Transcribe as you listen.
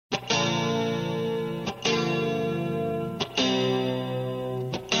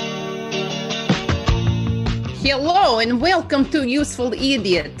Hello and welcome to Useful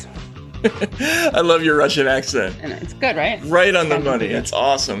Idiot. I love your Russian accent. And it's good, right? Right on the money. It's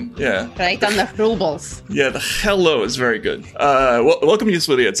awesome. Yeah. Right on the rubles. Yeah, the hello is very good. Welcome to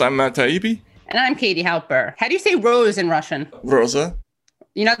Useful Idiots. I'm Matt Taibbi. And I'm Katie Halper. How do you say rose in Russian? Rosa.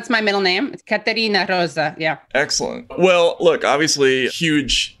 You know, it's my middle name. It's Katerina Rosa. Yeah. Excellent. Well, look, obviously,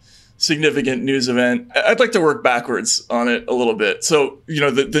 huge, significant news event. I'd like to work backwards on it a little bit. So,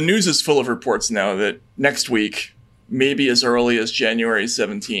 the news is full of reports now that next week, maybe as early as January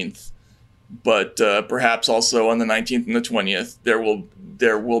 17th, but perhaps also on the 19th and the 20th,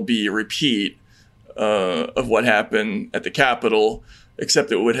 there will be a repeat of what happened at the Capitol,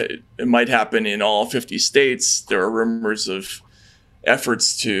 except it might happen in all 50 states. There are rumors of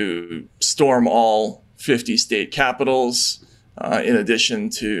efforts to storm all 50 state capitals, in addition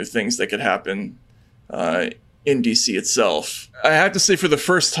to things that could happen in D.C. itself. I have to say, for the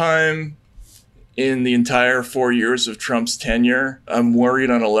first time in the entire 4 years of Trump's tenure, I'm worried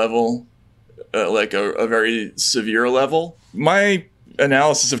on a level, like a very severe level. My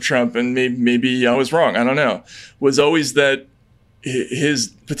analysis of Trump, and maybe I was wrong, I don't know, was always that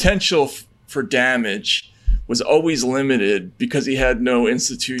his potential for damage was always limited because he had no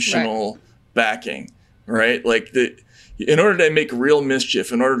institutional backing, right? Like in order to make real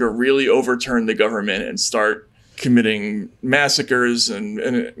mischief, in order to really overturn the government and start committing massacres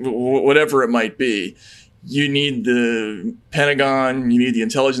and whatever it might be, you need the Pentagon, you need the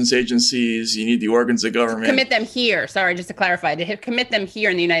intelligence agencies, you need the organs of government. Commit them here. Sorry, just to clarify, to commit them here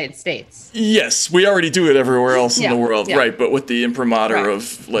in the United States. Yes, we already do it everywhere else in the world, yeah. right? But with the imprimatur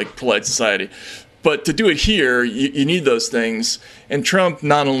of like polite society. But to do it here, you need those things. And Trump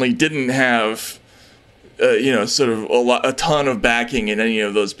not only didn't have, sort of a ton of backing in any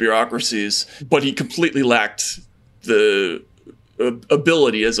of those bureaucracies, but he completely lacked the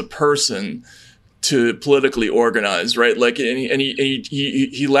ability as a person to politically organize, right? Like, and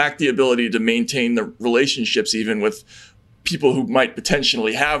he lacked the ability to maintain the relationships even with people who might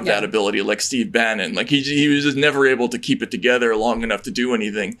potentially have that ability, like Steve Bannon. Like he was just never able to keep it together long enough to do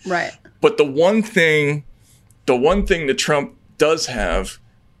anything. Right. But the one thing that Trump does have,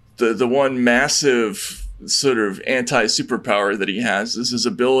 the one massive sort of anti-superpower that he has, is his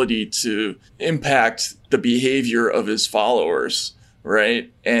ability to impact the behavior of his followers,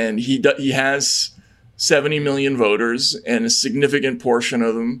 right? And he has 70 million voters, and a significant portion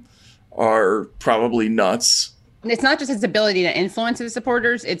of them are probably nuts. It's not just his ability to influence his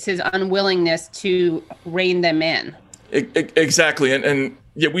supporters, it's his unwillingness to rein them in. Exactly. And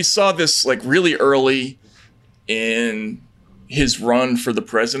yeah, we saw this like really early in his run for the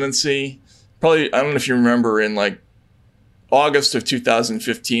presidency. Probably, I don't know if you remember, in like August of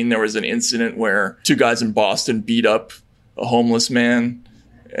 2015, there was an incident where two guys in Boston beat up a homeless man.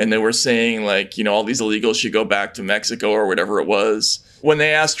 And they were saying, like, all these illegals should go back to Mexico or whatever it was. When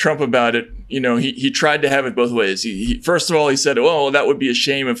they asked Trump about it, he tried to have it both ways. He first of all, he said, oh, that would be a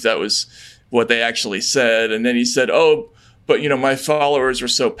shame if that was what they actually said. And then he said, oh, but, my followers are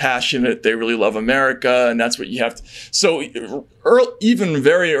so passionate. They really love America. And that's what you have to. So even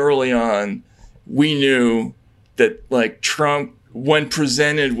very early on, we knew that, like, Trump, when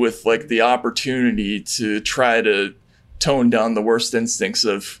presented with, like, the opportunity to try to tone down the worst instincts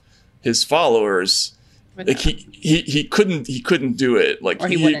of his followers, like he couldn't do it. Like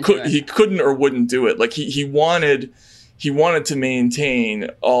he couldn't or wouldn't do it. Like he wanted to maintain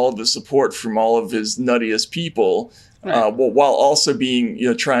all the support from all of his nuttiest people, while also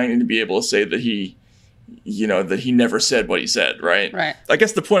being trying to be able to say that he never said what he said. Right. I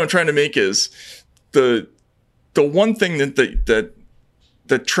guess the point I'm trying to make is the one thing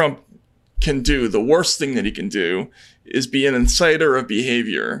that Trump can do, the worst thing that he can do, is be an inciter of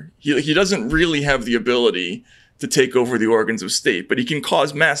behavior. He doesn't really have the ability to take over the organs of state, but he can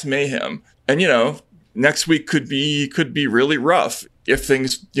cause mass mayhem. And next week could be really rough if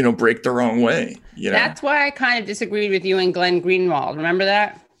things break the wrong way. That's why I kind of disagreed with you and Glenn Greenwald. Remember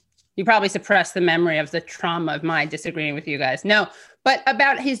that? You probably suppressed the memory of the trauma of my disagreeing with you guys. No, but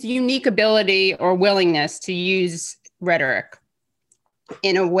about his unique ability or willingness to use rhetoric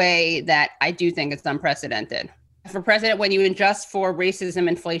in a way that I do think is unprecedented. For president, when you adjust for racism,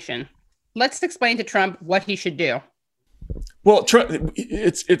 inflation, let's explain to Trump what he should do. Well, Trump,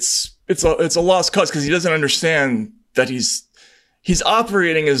 it's a lost cause because he doesn't understand that he's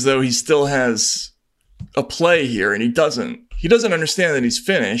operating as though he still has a play here, and he doesn't. He doesn't understand that he's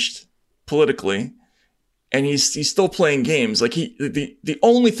finished politically, and he's still playing games. Like the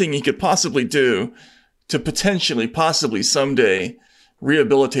only thing he could possibly do to possibly someday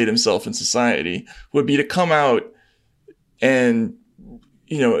rehabilitate himself in society would be to come out and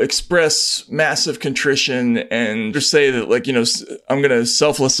express massive contrition and just say that, like, I'm going to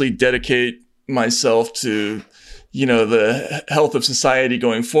selflessly dedicate myself to, the health of society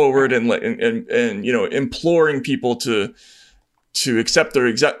going forward, and imploring people to accept their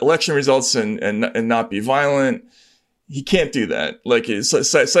election results and not be violent. He can't do that. Like,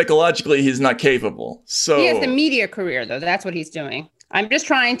 psychologically, he's not capable. So he has the media career, though. That's what he's doing. I'm just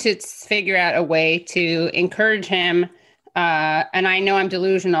trying to figure out a way to encourage him. And I know I'm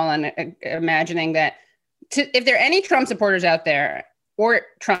delusional in imagining that if there are any Trump supporters out there, or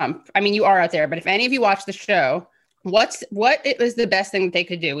Trump, I mean, you are out there, but if any of you watch the show, what is the best thing that they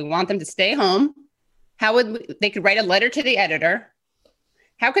could do? We want them to stay home. They could write a letter to the editor.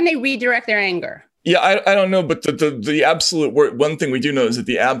 How can they redirect their anger? Yeah, I don't know, but the absolute one thing we do know is that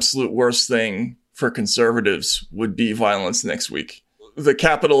the absolute worst thing for conservatives would be violence next week. The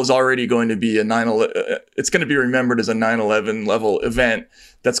Capitol is already going to be it's going to be remembered as a 9/11 level event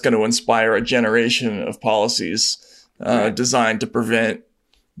that's going to inspire a generation of policies designed to prevent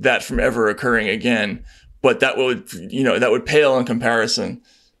that from ever occurring again. But that would pale in comparison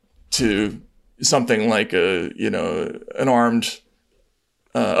to something like an armed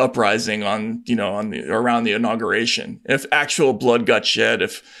uprising around the inauguration. If actual blood got shed,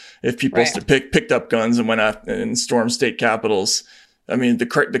 if people picked up guns and went out and stormed state capitals, I mean, the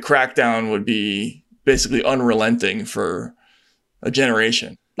crackdown would be basically unrelenting for a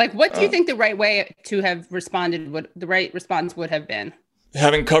generation. Like, what do you think the right way to have responded the right response would have been?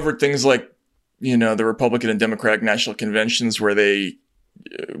 Having covered things like, the Republican and Democratic national conventions, where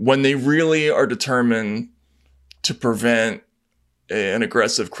when they really are determined to prevent an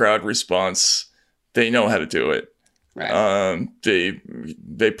aggressive crowd response, they know how to do it. Right.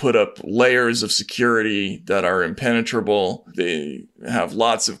 They put up layers of security that are impenetrable. They have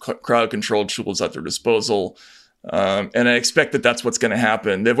lots of crowd control tools at their disposal. And I expect that that's what's going to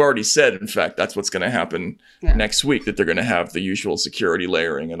happen. They've already said, in fact, that's what's going to happen next week, that they're going to have the usual security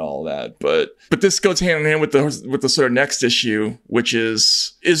layering and all that. But this goes hand in hand with the sort of next issue, which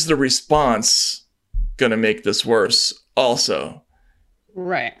is the response going to make this worse also?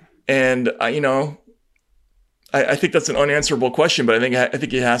 Right. And I think that's an unanswerable question, but I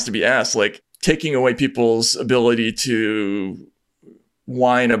think it has to be asked. Like, taking away people's ability to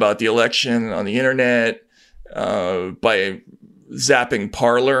whine about the election on the internet by zapping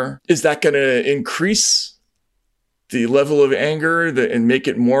Parler, is that going to increase the level of anger and make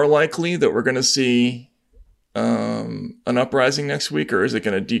it more likely that we're going to see an uprising next week, or is it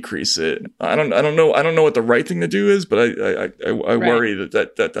going to decrease it? I don't know. I don't know what the right thing to do is, but I worry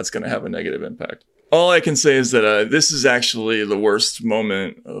that's going to have a negative impact. All I can say is that this is actually the worst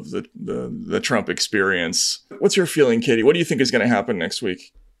moment of the Trump experience. What's your feeling, Katie? What do you think is going to happen next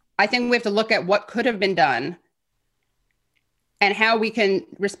week? I think we have to look at what could have been done and how we can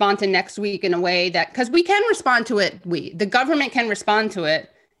respond to next week in a way that, because we can respond to it. The government can respond to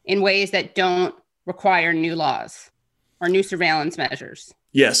it in ways that don't require new laws or new surveillance measures.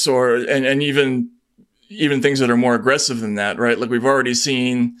 Yes, and even things that are more aggressive than that, right? Like, we've already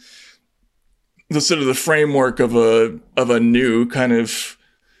seen the sort of the framework of a new kind of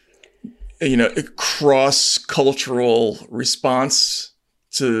cross-cultural response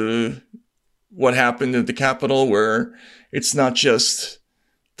to what happened at the Capitol, where it's not just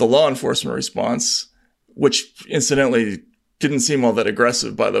the law enforcement response, which incidentally didn't seem all that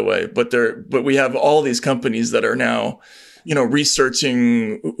aggressive, by the way, but we have all these companies that are now,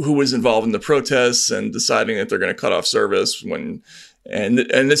 researching who was involved in the protests and deciding that they're going to cut off service and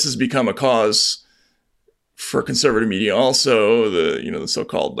this has become a cause for conservative media also, the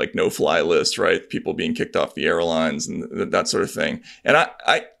so-called like no-fly list, right? People being kicked off the airlines and that sort of thing. And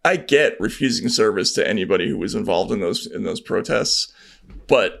I get refusing service to anybody who was involved in those protests,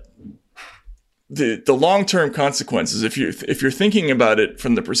 but the long-term consequences, if you're thinking about it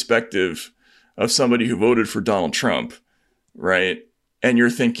from the perspective of somebody who voted for Donald Trump, right? And you're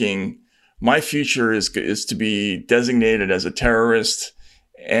thinking, my future is to be designated as a terrorist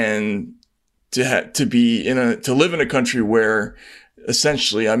and to live in a country where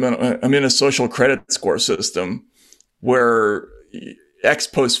essentially I'm in a social credit score system where ex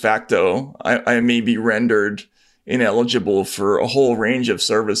post facto I may be rendered ineligible for a whole range of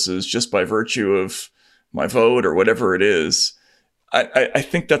services just by virtue of my vote or whatever it is. I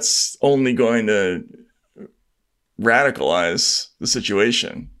think that's only going to radicalize the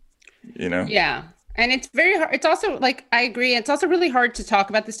situation, Yeah. And it's very hard. It's also like, I agree. It's also really hard to talk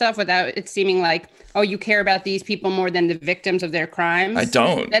about this stuff without it seeming like, oh, you care about these people more than the victims of their crimes. I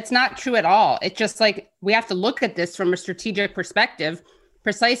don't. That's not true at all. It's just like, we have to look at this from a strategic perspective,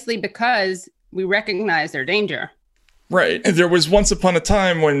 precisely because we recognize their danger. Right. There was once upon a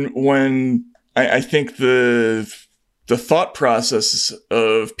time when I think the thought process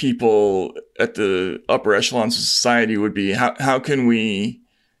of people at the upper echelons of society would be how can we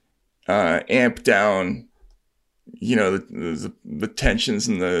amp down, you know, the tensions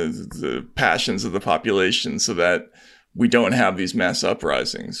and the passions of the population so that we don't have these mass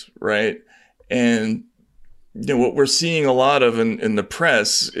uprisings, right? And you know what we're seeing a lot of in the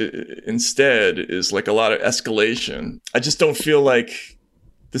press instead is like a lot of escalation. I just don't feel like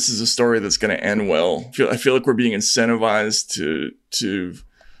this is a story that's going to end well. I feel like we're being incentivized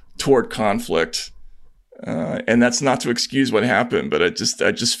toward conflict, and that's not to excuse what happened, but I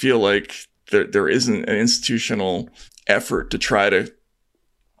just feel like there isn't an institutional effort to try to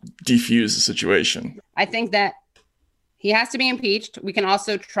defuse the situation. I think that he has to be impeached. We can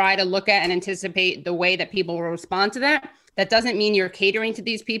also try to look at and anticipate the way that people will respond to that. That doesn't mean you're catering to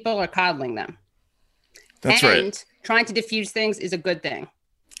these people or coddling them. That's right. And trying to diffuse things is a good thing.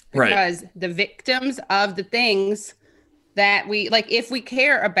 Right. Because the victims of the things that we, like, if we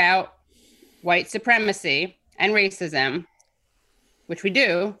care about white supremacy and racism, which we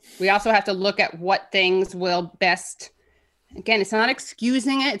do, we also have to look at what things will best. Again, it's not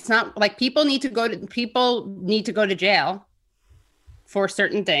excusing it. It's not like people need to go to jail for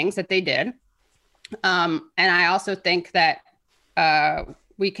certain things that they did. And I also think that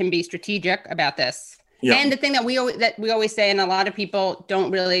we can be strategic about this. Yeah. And the thing that we always say, and a lot of people don't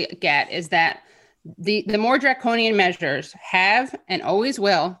really get, is that the more draconian measures have and always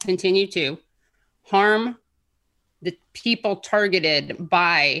will continue to harm the people targeted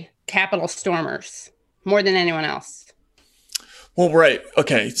by Capitol stormers more than anyone else. Well, right.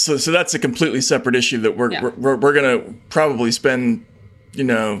 Okay. So that's a completely separate issue that we're going to probably spend, you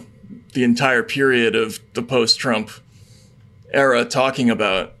know, the entire period of the post-Trump era talking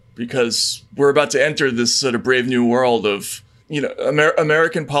about, because we're about to enter this sort of brave new world of, you know,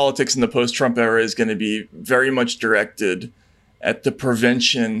 American politics in the post-Trump era is going to be very much directed at the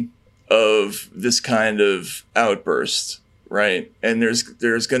prevention of this kind of outburst, right? And there's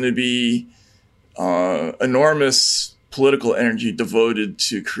going to be enormous political energy devoted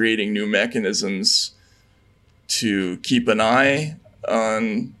to creating new mechanisms to keep an eye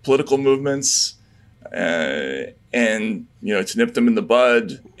on political movements, and, you know, to nip them in the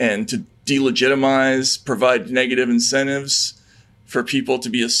bud and to delegitimize, provide negative incentives for people to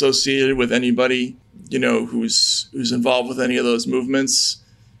be associated with anybody, you know, who's involved with any of those movements.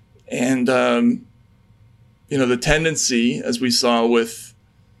 And, you know, the tendency, as we saw with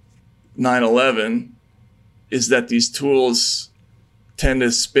 9/11, is that these tools tend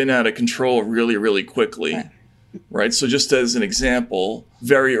to spin out of control really, really quickly, right? So just as an example,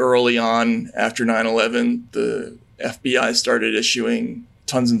 very early on after 9/11, the FBI started issuing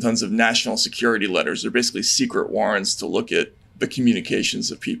tons and tons of national security letters. They're basically secret warrants to look at the communications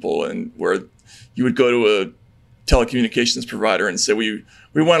of people, and where you would go to a telecommunications provider and say, we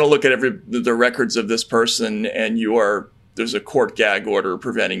want to look at the records of this person, and there's a court gag order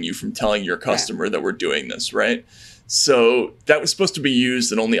preventing you from telling your customer that we're doing this, right? So that was supposed to be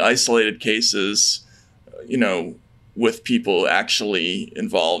used in only isolated cases, you know, with people actually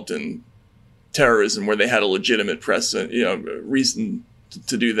involved in terrorism where they had a legitimate precedent, you know, reason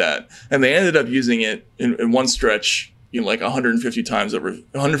to do that. And they ended up using it in one stretch, you know, like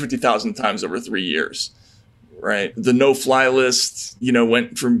 150,000 times over 3 years, right? The no-fly list, you know,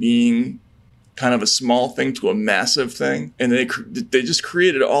 went from being kind of a small thing to a massive thing. And they just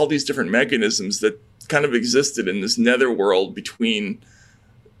created all these different mechanisms that kind of existed in this netherworld between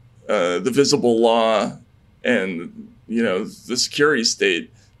the visible law and, you know, the security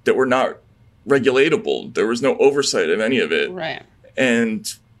state that were not regulatable. There was no oversight of any of it. Right.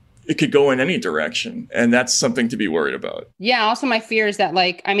 And it could go in any direction. And that's something to be worried about. Yeah. Also, my fear is that,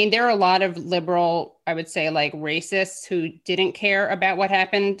 like, I mean, there are a lot of liberal, I would say, like, racists who didn't care about what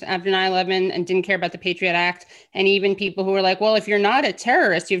happened after 9/11 and didn't care about the Patriot Act. And even people who were like, well, if you're not a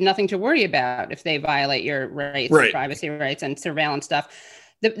terrorist, you have nothing to worry about if they violate your rights, and privacy rights and surveillance stuff.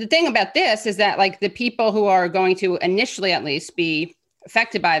 The thing about this is that, like, the people who are going to initially at least be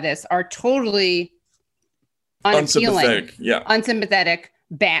affected by this are totally unappealing, unsympathetic,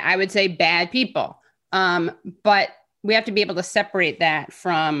 bad, I would say bad people. But we have to be able to separate that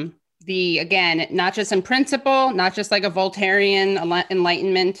from the, again, not just in principle, not just like a Voltairean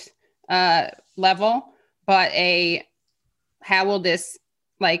enlightenment level, but how will this,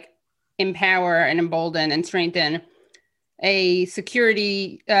 like, empower and embolden and strengthen a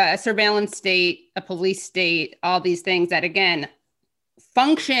security, a surveillance state, a police state, all these things that, again,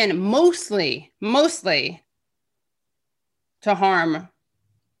 function mostly to harm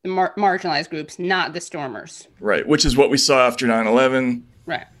the marginalized groups, not the stormers. Right, which is what we saw after 9/11.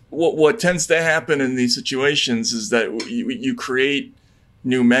 Right. What tends to happen in these situations is that you create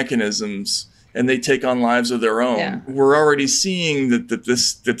new mechanisms and they take on lives of their own. Yeah. We're already seeing that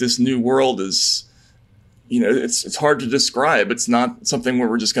this new world is, it's hard to describe. It's not something where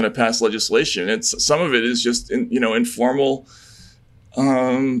we're just going to pass legislation. Some of it is just informal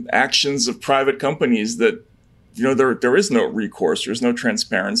actions of private companies that there is no recourse, there's no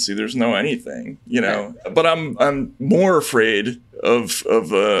transparency, there's no anything. Right. But I'm more afraid of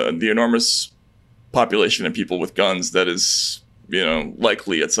the enormous population of people with guns that is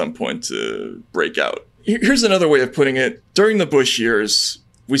likely at some point to break out. Here's another way of putting it. During the Bush years,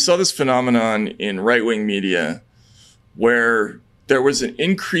 we saw this phenomenon in right-wing media where there was an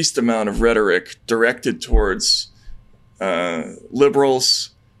increased amount of rhetoric directed towards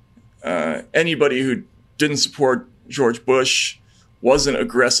liberals, anybody who didn't support George Bush, wasn't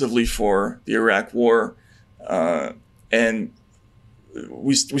aggressively for the Iraq War, and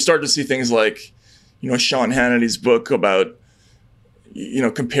we started to see things like, Sean Hannity's book about,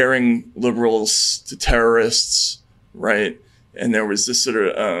 comparing liberals to terrorists, right? And there was this sort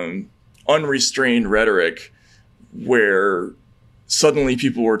of unrestrained rhetoric where suddenly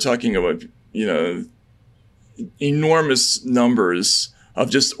people were talking about, enormous numbers of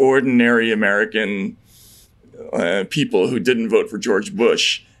just ordinary American people who didn't vote for George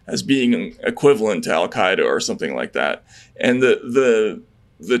Bush as being equivalent to Al Qaeda or something like that. And the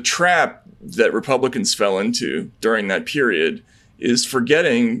trap that Republicans fell into during that period is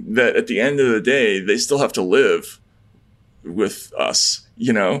forgetting that at the end of the day, they still have to live with us,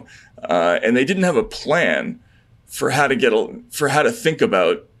 and they didn't have a plan for how to think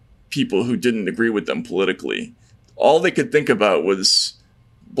about people who didn't agree with them politically. All they could think about was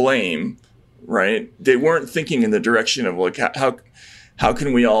blame, right? They weren't thinking in the direction of like, how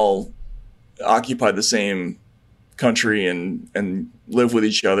can we all occupy the same country and live with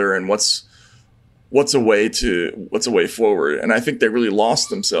each other, and what's a way forward. And I think they really lost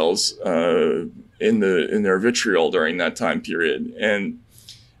themselves in their vitriol during that time period. And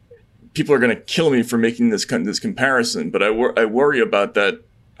people are going to kill me for making this comparison, but I worry about that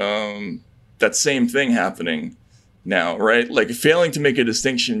same thing happening now, right? Like failing to make a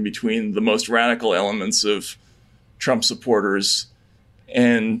distinction between the most radical elements of Trump supporters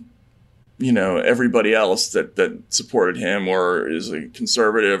and everybody else that supported him or is a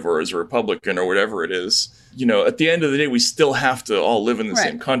conservative or is a Republican or whatever it is. At the end of the day, we still have to all live in the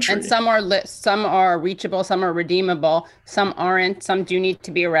same country. And some are reachable, some are redeemable, some aren't. Some do need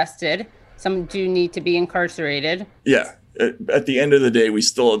to be arrested. Some do need to be incarcerated. Yeah. At the end of the day, we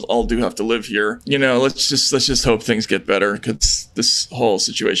still all do have to live here. Let's just hope things get better, because this whole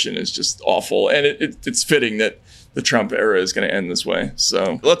situation is just awful. And it's fitting that the Trump era is going to end this way.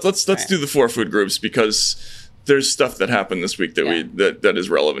 So let's do the 4 food groups, because there's stuff that happened this week that is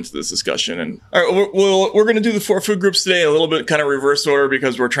relevant to this discussion. And all right, we're going to do the 4 food groups today in a little bit kind of reverse order,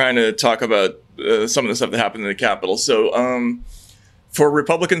 because we're trying to talk about some of the stuff that happened in the Capitol. So for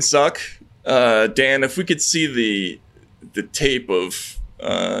Republicans Suck, Dan, if we could see the tape of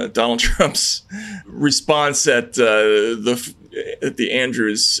Donald Trump's response at the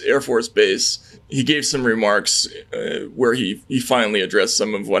Andrews Air Force Base. He gave some remarks where he finally addressed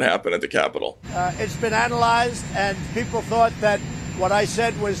some of what happened at the Capitol. It's been analyzed, and people thought that what I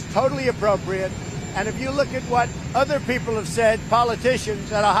said was totally appropriate. And if you look at what other people have said,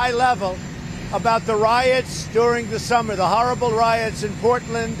 politicians at a high level, about the riots during the summer, the horrible riots in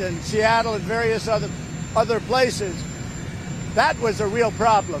Portland and Seattle and various other places, that was a real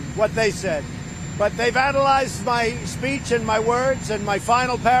problem, what they said. But they've analyzed my speech and my words and my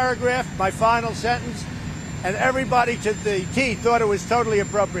final paragraph, my final sentence, and everybody to the T thought it was totally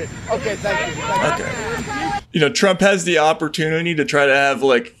appropriate. Okay, thank you. Okay. Trump has the opportunity to try to have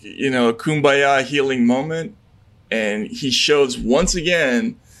a kumbaya healing moment, and he shows once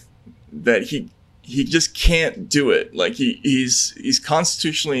again that he just can't do it. Like he's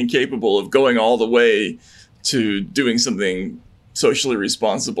constitutionally incapable of going all the way to doing something socially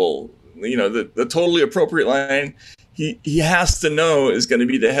responsible. The totally appropriate line he has to know is going to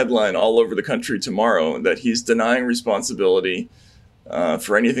be the headline all over the country tomorrow, that he's denying responsibility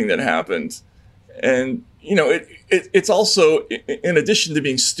for anything that happened. And, it's also, in addition to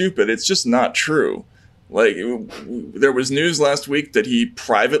being stupid, it's just not true. Like, there was news last week that he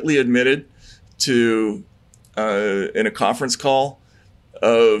privately admitted to, in a conference call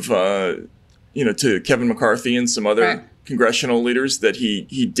of, to Kevin McCarthy and some other congressional leaders, that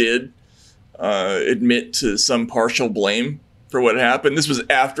he did admit to some partial blame for what happened. This was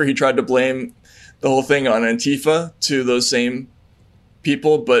after he tried to blame the whole thing on Antifa to those same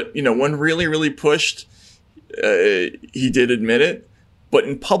people, but when really, really pushed, he did admit it. But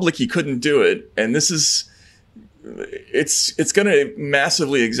in public, he couldn't do it, and it's going to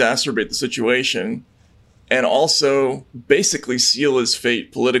massively exacerbate the situation, and also basically seal his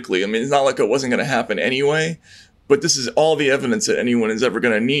fate politically. I mean, it's not like it wasn't going to happen anyway, but this is all the evidence that anyone is ever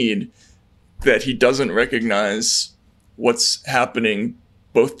going to need that he doesn't recognize what's happening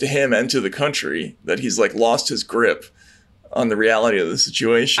both to him and to the country, that he's like lost his grip on the reality of the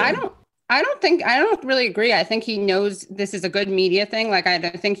situation. I don't really agree. I think he knows this is a good media thing. Like, I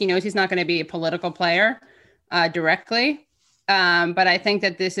don't think he knows he's not going to be a political player directly. But I think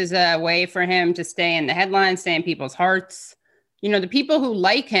that this is a way for him to stay in the headlines, stay in people's hearts. The people who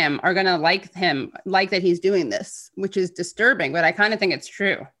like him are going to like him, like that he's doing this, which is disturbing, but I kind of think it's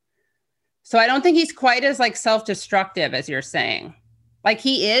true. So I don't think he's quite as like self-destructive as you're saying. Like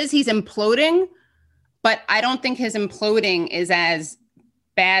he's imploding, but I don't think his imploding is as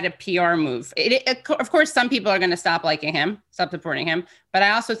bad a PR move. Of course, some people are going to stop liking him, stop supporting him, but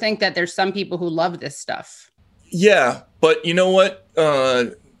I also think that there's some people who love this stuff. Yeah, but you know what?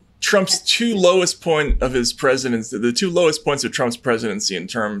 Trump's two lowest point of his presidency, the two lowest points of Trump's presidency in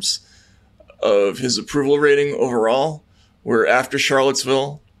terms of his approval rating overall were after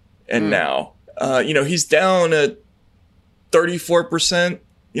Charlottesville and now. He's down at 34%,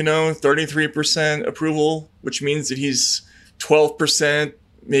 33% approval, which means that he's 12%,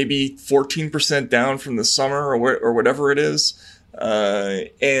 maybe 14% down from the summer or whatever it is.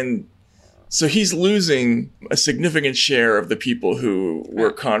 And so he's losing a significant share of the people who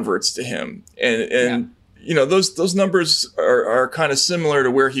were converts to him. And those numbers are kind of similar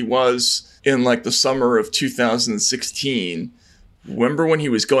to where he was in like the summer of 2016. Remember when he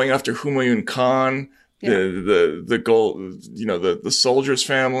was going after Humayun Khan, the goal, the soldier's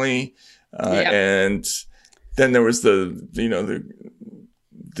family, and then there was the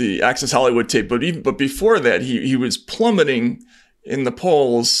Access Hollywood tape. But before that, he was plummeting in the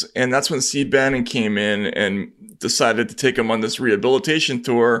polls, and that's when Steve Bannon came in and decided to take him on this rehabilitation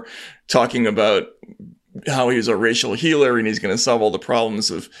tour, talking about how he's a racial healer and he's going to solve all the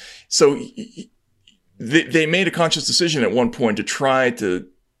problems of. So they made a conscious decision at one point to try to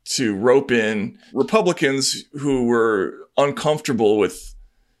rope in Republicans who were uncomfortable with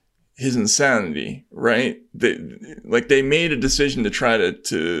his insanity, right? They made a decision to try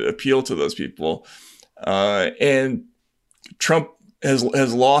to appeal to those people, and Trump has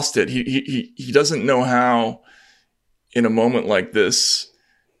lost it. He doesn't know how, in a moment like this,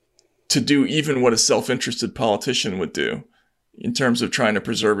 to do even what a self-interested politician would do in terms of trying to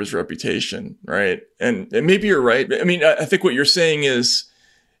preserve his reputation, right? And maybe you're right. I mean, I think what you're saying is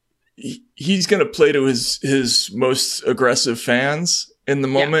he's going to play to his most aggressive fans in the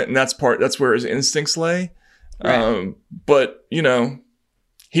moment, and that's where his instincts lay. Right. But he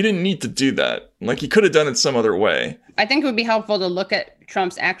didn't need to do that. Like, he could have done it some other way. I think it would be helpful to look at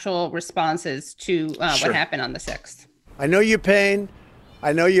Trump's actual responses to what happened on the 6th. I know your pain.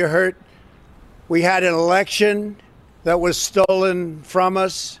 I know you're hurt. We had an election that was stolen from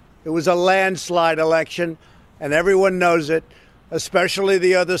us. It was a landslide election, and everyone knows it, especially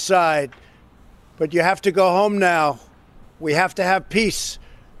the other side. But you have to go home now. We have to have peace.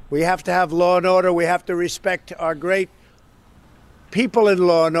 We have to have law and order. We have to respect our great people in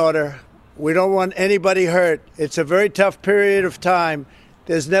law and order. We don't want anybody hurt. It's a very tough period of time.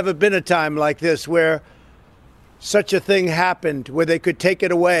 There's never been a time like this where such a thing happened, where they could take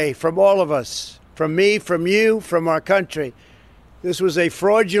it away from all of us, from me, from you, from our country. This was a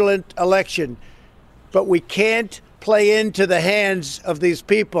fraudulent election, but we can't play into the hands of these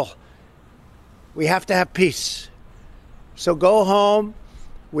people. We have to have peace. So go home.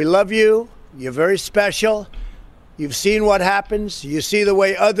 We love you. You're very special. You've seen what happens. You see the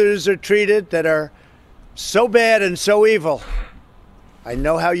way others are treated that are so bad and so evil. I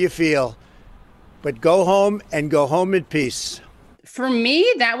know how you feel. But go home and go home in peace. For me,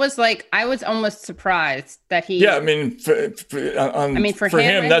 that was like, I was almost surprised that he. Yeah, I mean, for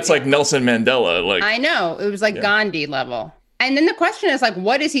him, that's like Nelson Mandela. Like, I know, it was like Gandhi level. And then the question is like,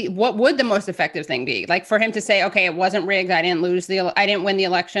 what would the most effective thing be? Like, for him to say, okay, it wasn't rigged. I didn't win the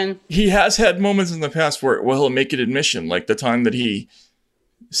election. He has had moments in the past where he'll make an admission, like the time that he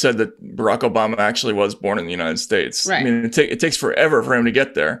said that Barack Obama actually was born in the United States. Right. I mean, it takes forever for him to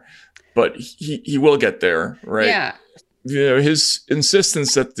get there, but he will get there, right? Yeah. His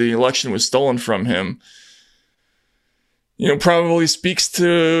insistence that the election was stolen from him, probably speaks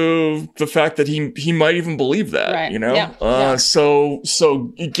to the fact that he might even believe that, right.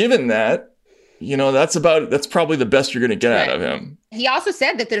 So given that, that's probably the best you're going to get out of him. He also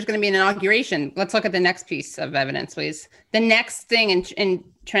said that there's going to be an inauguration. Let's look at the next piece of evidence, please. The next thing in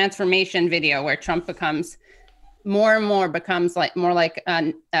transformation video where Trump becomes more and more like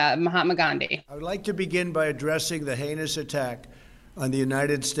Mahatma Gandhi. I would like to begin by addressing the heinous attack on the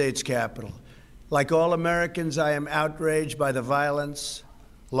United States Capitol. Like all Americans, I am outraged by the violence,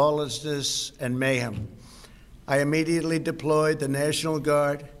 lawlessness, and mayhem. I immediately deployed the National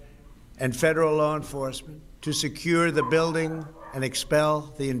Guard and federal law enforcement to secure the building and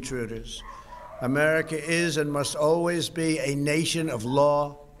expel the intruders. America is and must always be a nation of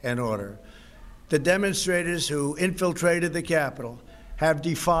law and order. The demonstrators who infiltrated the Capitol have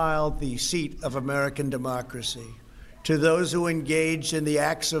defiled the seat of American democracy. To those who engaged in the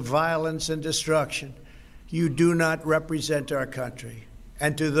acts of violence and destruction, you do not represent our country.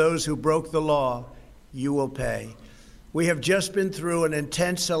 And to those who broke the law, you will pay. We have just been through an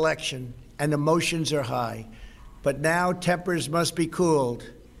intense election and emotions are high, but now tempers must be cooled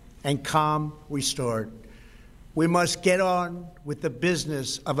and calm restored. We must get on with the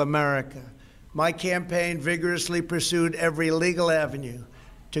business of America. My campaign vigorously pursued every legal avenue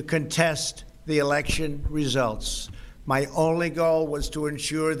to contest the election results. My only goal was to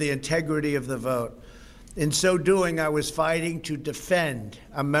ensure the integrity of the vote. In so doing, I was fighting to defend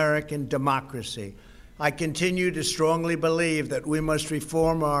American democracy. I continue to strongly believe that we must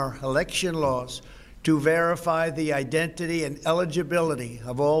reform our election laws to verify the identity and eligibility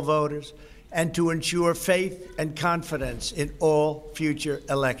of all voters and to ensure faith and confidence in all future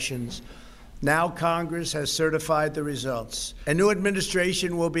elections. Now Congress has certified the results. A new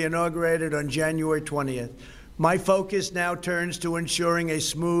administration will be inaugurated on January 20th. My focus now turns to ensuring a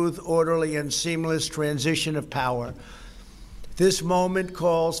smooth, orderly, and seamless transition of power. This moment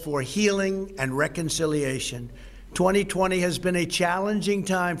calls for healing and reconciliation. 2020 has been a challenging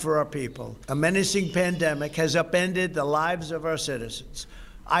time for our people. A menacing pandemic has upended the lives of our citizens,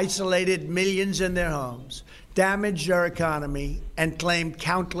 isolated millions in their homes, damaged our economy, and claimed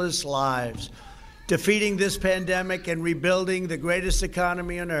countless lives. Defeating this pandemic and rebuilding the greatest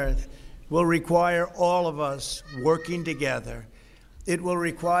economy on earth will require all of us working together. It will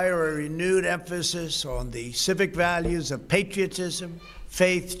require a renewed emphasis on the civic values of patriotism,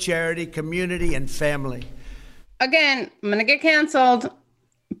 faith, charity, community, and family. Again, I'm going to get canceled,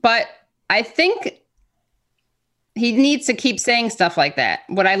 but I think he needs to keep saying stuff like that.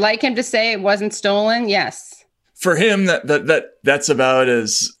 Would I like him to say it wasn't stolen? Yes. For him, that's about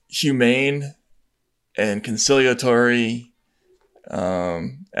as humane and conciliatory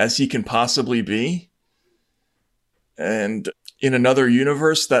as he can possibly be. And in another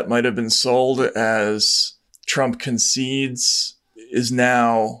universe, that might have been sold as Trump concedes, is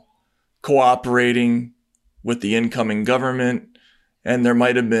now cooperating with the incoming government. And there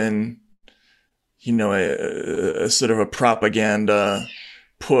might have been, a sort of a propaganda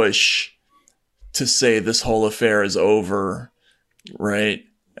push to say this whole affair is over, right?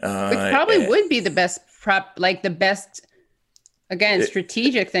 Which probably would be the best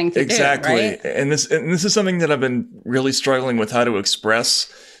strategic thing to do, right? And this is something that I've been really struggling with how to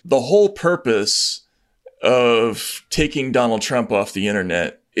express. The whole purpose of taking Donald Trump off the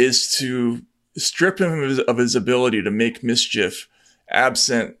internet is to strip him of his ability to make mischief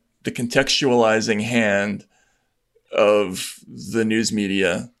absent the contextualizing hand of the news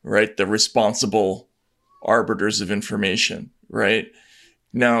media, right? The responsible arbiters of information, right?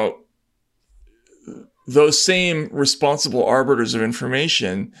 Now, those same responsible arbiters of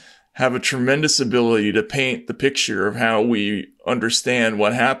information have a tremendous ability to paint the picture of how we understand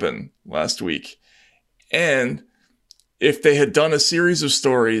what happened last week. And if they had done a series of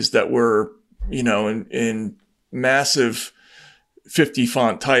stories that were, in massive 50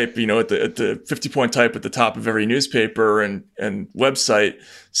 font type, at the 50 point type at the top of every newspaper and website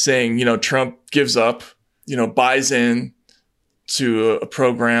saying, Trump gives up, buys in to a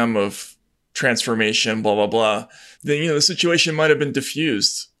program of transformation, blah, blah, blah, then, the situation might have been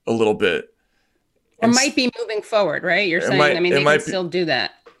diffused a little bit. Or might be moving forward, right? You're saying, they can still do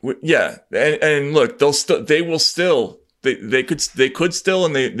that. Yeah. And look, they could still,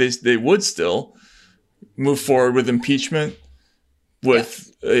 and they would still move forward with impeachment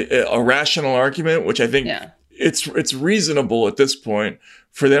with a rational argument, which I think it's reasonable at this point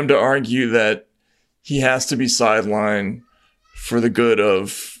for them to argue that he has to be sidelined for the good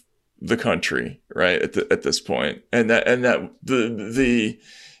of the country, right? At this point, and that the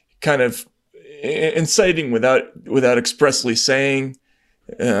kind of inciting without expressly saying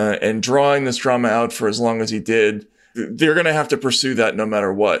and drawing this drama out for as long as he did, they're going to have to pursue that no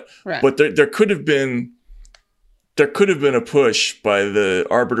matter what. Right. But there could have been there could have been a push by the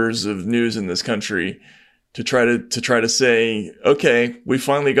arbiters of news in this country to try to say, okay, we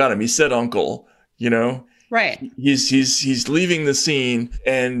finally got him. He said uncle, Right. He's leaving the scene,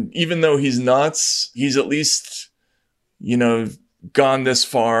 and even though he's nuts, he's at least, gone this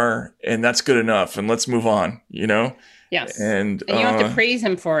far, and that's good enough, and let's move on, Yes. And you don't have to praise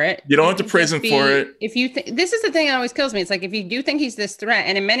him for it. You don't have to praise him for it. If you this is the thing that always kills me. It's like, if you do think he's this threat,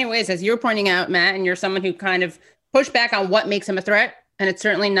 and in many ways, as you're pointing out, Matt, and you're someone who kind of pushed back on what makes him a threat, and it's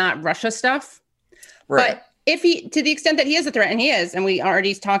certainly not Russia stuff. Right. But if he, to the extent that he is a threat, and he is, and we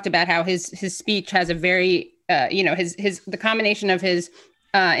already talked about how his speech has a very, the combination of his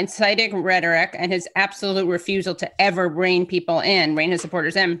inciting rhetoric and his absolute refusal to ever rein his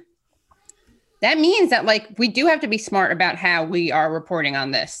supporters in. That means that, like, we do have to be smart about how we are reporting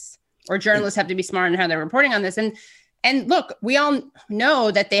on this, or journalists have to be smart in how they're reporting on this. And look, we all know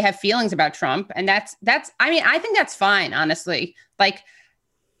that they have feelings about Trump, and I think that's fine, honestly. Like,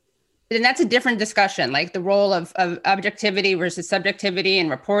 and that's a different discussion, like the role of objectivity versus subjectivity and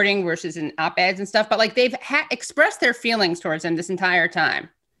reporting versus in op-eds and stuff. But like, they've expressed their feelings towards him this entire time.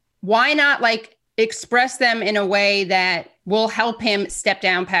 Why not like express them in a way that will help him step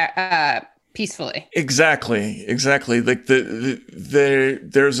down peacefully? Exactly. Like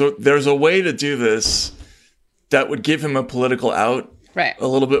there's a way to do this that would give him a political out, right? A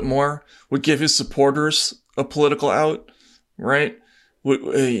little bit more, would give his supporters a political out, right?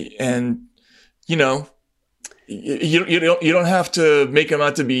 And you don't have to make him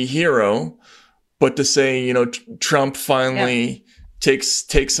out to be a hero, but to say, Trump finally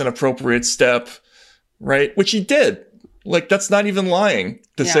takes an appropriate step, right? Which he did. Like, that's not even lying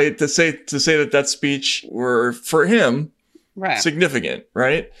to say that speech were for him significant,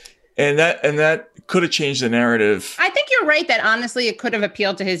 right? And that could have changed the narrative. I think you're right that honestly it could have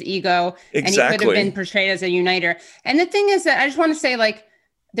appealed to his ego. Exactly. And he could have been portrayed as a uniter. And the thing is that I just want to say, like,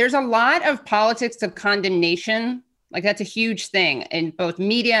 there's a lot of politics of condemnation. Like, that's a huge thing in both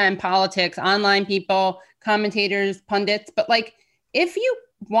media and politics, online people, commentators, pundits. But like, if you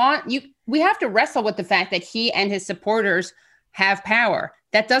want, we have to wrestle with the fact that he and his supporters have power.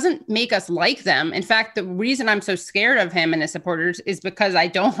 That doesn't make us like them. In fact, the reason I'm so scared of him and his supporters is because I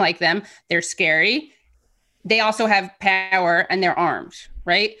don't like them. They're scary. They also have power and they're armed,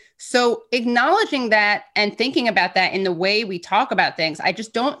 right? So acknowledging that and thinking about that in the way we talk about things, I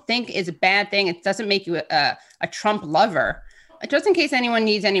just don't think is a bad thing. It doesn't make you a Trump lover. Just in case anyone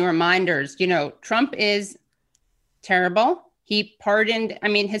needs any reminders, Trump is terrible. He pardoned,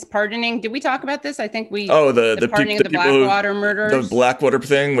 his pardoning, did we talk about this? I think we, the pardoning of the Blackwater murderers. The Blackwater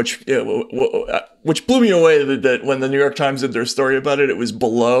thing, which blew me away that when the New York Times did their story about it, it was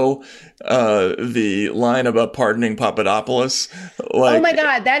below the line about pardoning Papadopoulos. Like, oh my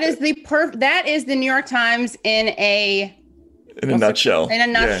God, that is the New York Times in a nutshell. In a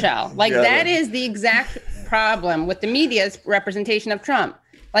nutshell. Yeah. That is the exact problem with the media's representation of Trump.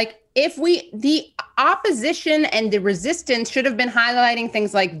 Like, the opposition and the resistance should have been highlighting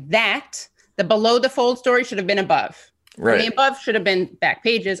things like that. The below the fold story should have been above. Right. The above should have been back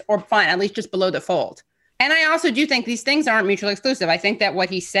pages, or fine, at least just below the fold. And I also do think these things aren't mutually exclusive. I think that what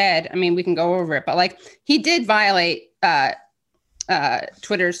he said, we can go over it, but like, he did violate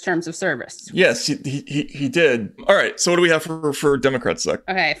Twitter's terms of service. Yes, he did. All right. So what do we have for Democrats Suck?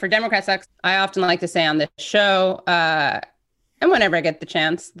 Okay. For Democrats Suck, I often like to say on this show, and whenever I get the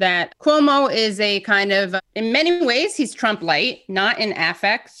chance, that Cuomo is a kind of, in many ways, he's Trump light, not in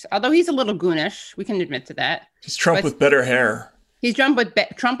affect, although he's a little goonish. We can admit to that. He's Trump with better hair. He's Trump with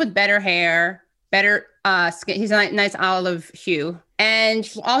better hair, better skin. He's a nice olive hue. And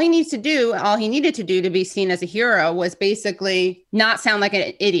all he needed to do to be seen as a hero was basically not sound like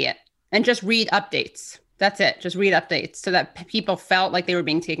an idiot and just read updates. That's it. Just read updates so that people felt like they were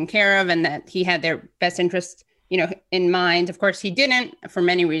being taken care of and that he had their best interest in mind. Of course, he didn't, for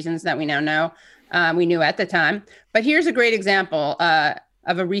many reasons that we now know. We knew at the time. But here's a great example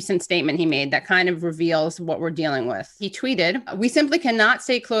of a recent statement he made that kind of reveals what we're dealing with. He tweeted, "We simply cannot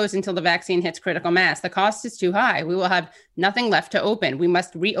stay closed until the vaccine hits critical mass. The cost is too high. We will have nothing left to open. We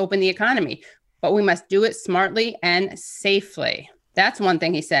must reopen the economy, but we must do it smartly and safely." That's one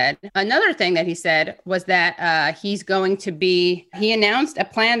thing he said. Another thing that he said was that he announced a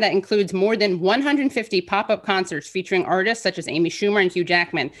plan that includes more than 150 pop-up concerts featuring artists such as Amy Schumer and Hugh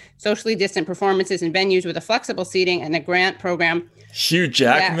Jackman, socially distant performances in venues with a flexible seating and a grant program. Hugh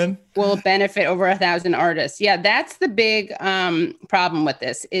Jackman will benefit over 1,000 artists. Yeah, that's the big problem with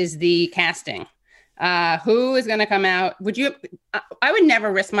this is the casting. Who is going to come out? I would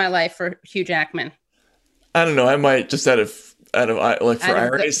never risk my life for Hugh Jackman. I don't know. I might just out of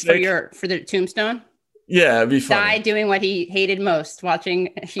irony's sake. For the tombstone? Yeah, it'd be funny. Die doing what he hated most,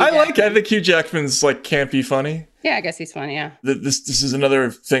 watching Hugh I Jackman. think Hugh Jackman's like campy funny. Yeah, I guess he's funny, yeah. This is another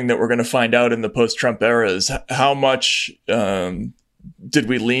thing that we're going to find out in the post-Trump era is how much did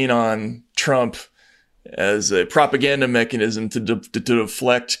we lean on Trump as a propaganda mechanism to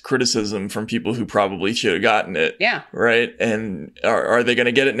deflect criticism from people who probably should have gotten it. Yeah. Right? And are they going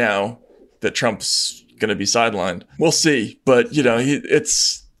to get it now that Trump's going to be sidelined? We'll see. But, you know,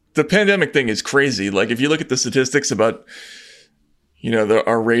 it's the pandemic thing is crazy. Like, if you look at the statistics about, you know,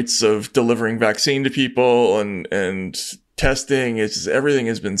 our rates of delivering vaccine to people and testing, it's just, everything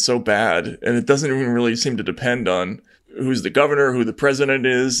has been so bad. And it doesn't even really seem to depend on who's the governor, who the president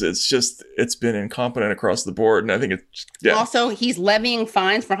is. It's just, it's been incompetent across the board. And I think it's, yeah. Also, he's levying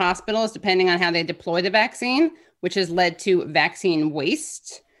fines for hospitals depending on how they deploy the vaccine, which has led to vaccine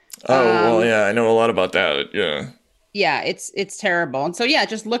waste. Oh, well, yeah, I know a lot about that. Yeah. Yeah, it's terrible. And so, yeah,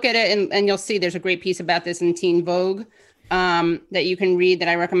 just look at it and you'll see there's a great piece about this in Teen Vogue that you can read that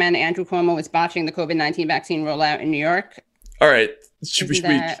I recommend. Andrew Cuomo is botching the COVID-19 vaccine rollout in New York. All right. Isn't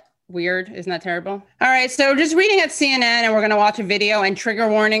that weird? Isn't that terrible? All right. So just reading at CNN, and we're going to watch a video, and trigger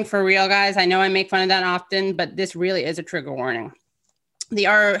warning for real, guys. I know I make fun of that often, but this really is a trigger warning.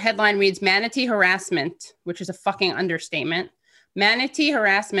 Our headline reads, Manatee harassment, which is a fucking understatement. Manatee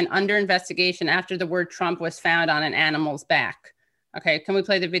harassment under investigation after the word Trump was found on an animal's back. Okay, can we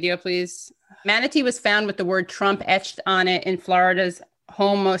play the video, please? Manatee was found with the word Trump etched on it in Florida's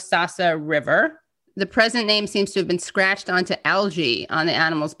Homosassa River. The present name seems to have been scratched onto algae on the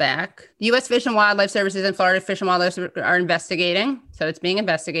animal's back. The U.S. Fish and Wildlife Services and Florida Fish and Wildlife are investigating, so it's being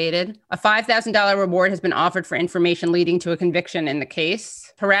investigated. A $5,000 reward has been offered for information leading to a conviction in the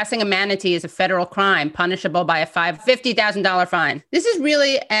case. Harassing a manatee is a federal crime, punishable by a $50,000 fine. This is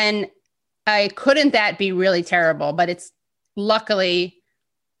really, and couldn't that be really terrible, but it's luckily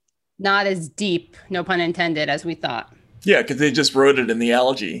not as deep, no pun intended, as we thought. Yeah, because they just wrote it in the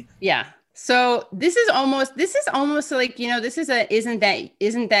algae. Yeah. So this is almost like, you know, this is isn't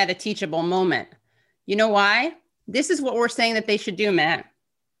that a teachable moment? You know why? This is what we're saying that they should do, Matt.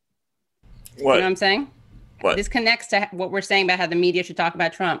 What? You know what I'm saying? What? This connects to what we're saying about how the media should talk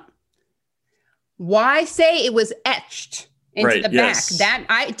about Trump. Why say it was etched into the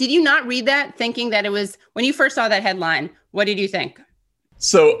back? Did you not read that thinking that it was, when you first saw that headline, what did you think?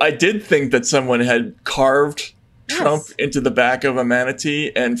 So I did think that someone had carved Trump into the back of a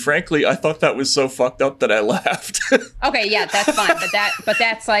manatee, and frankly, I thought that was so fucked up that I laughed. Okay, yeah, that's fine, but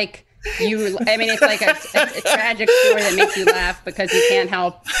that's like it's like a tragic story that makes you laugh because you can't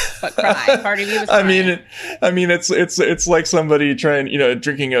help but cry. Part of you was crying. I mean, it's like somebody trying, you know,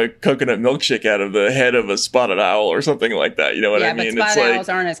 drinking a coconut milkshake out of the head of a spotted owl or something like that. You know what I mean? But spotted owls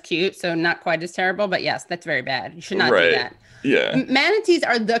aren't as cute, so not quite as terrible. But yes, that's very bad. You should not do that. Yeah, manatees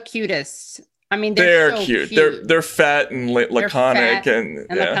are the cutest. I mean, they're so cute. cute. They're fat and laconic and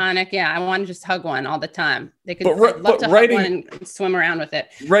laconic. Yeah, I want to just hug one all the time. They could love to hug one and swim around with it.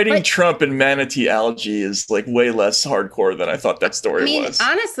 Writing Trump and manatee algae is like way less hardcore than I thought that story was.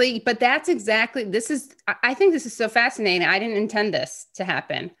 Honestly, but that's exactly, I think this is so fascinating. I didn't intend this to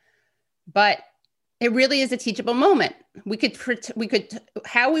happen, but it really is a teachable moment. We could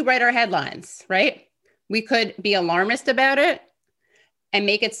how we write our headlines, right? We could be alarmist about it and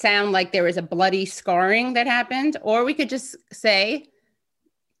make it sound like there was a bloody scarring that happened. Or we could just say,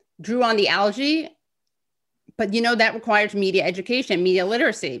 drew on the algae. But, you know, that requires media education, media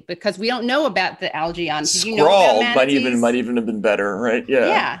literacy, because we don't know about the algae on. Did you know about manatees? might even have been better, right? Yeah.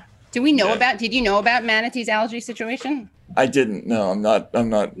 Yeah. Did you know about manatee's algae situation? I didn't. No, I'm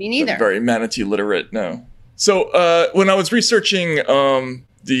not. Me neither. Very manatee literate. No. So when I was researching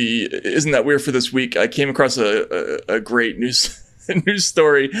Isn't That Weird for this week, I came across a great news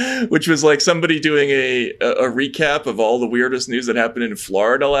story, which was like somebody doing a recap of all the weirdest news that happened in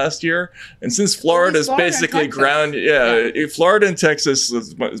Florida last year. And since Florida is basically Florida and Texas,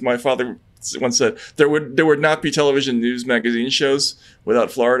 as my father once said, there would not be television news magazine shows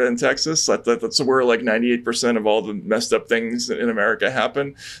without Florida and Texas. That's where like 98% of all the messed up things in America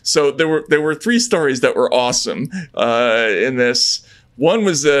happen. So there were three stories that were awesome in this. One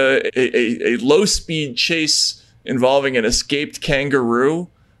was a low speed chase involving an escaped kangaroo.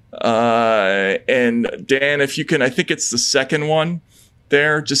 And Dan, if you can, I think it's the second one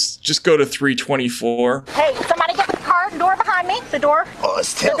there. Just go to 324. Hey, somebody get the car door behind me. The door. Oh,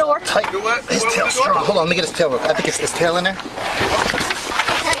 his tail. The door. Tight. His tail's strong. Hold on, let me get his tail. I think it's his tail in there. Okay,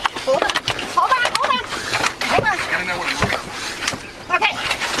 hold on. Hang on. Okay.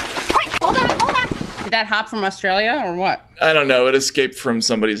 Wait, hold on. Did that hop from Australia or what? I don't know. It escaped from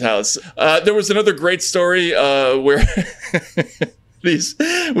somebody's house. There was another great story where these,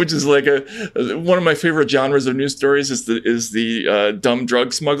 which is like one of my favorite genres of news stories is the dumb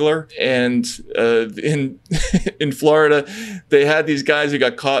drug smuggler. And in in Florida, they had these guys who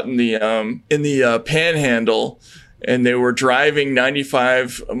got caught in the Panhandle, and they were driving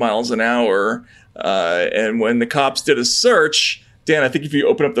 95 miles an hour. And when the cops did a search, Dan, I think if you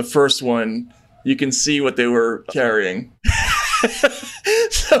open up the first one, you can see what they were carrying.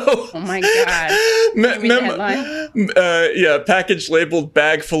 Oh my God. Package labeled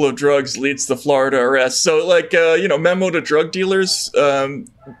bag full of drugs leads to Florida arrest. So memo to drug dealers,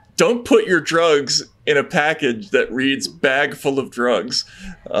 don't put your drugs in a package that reads bag full of drugs.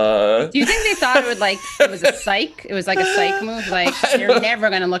 Do you think they thought it was a psych? It was like a psych move? Like, you're never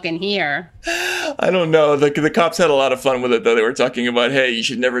going to look in here. I don't know. The cops had a lot of fun with it, though. They were talking about, hey, you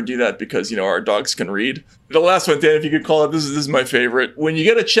should never do that because, our dogs can read. The last one, Dan, if you could call it, this is my favorite. When you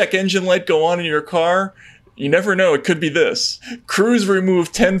get a check engine light go on in your car, you never know. It could be this. Crews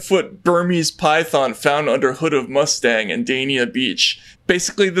remove 10-foot Burmese python found under hood of Mustang in Dania Beach.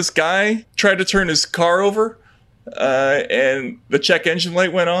 Basically, this guy tried to turn his car over, and the check engine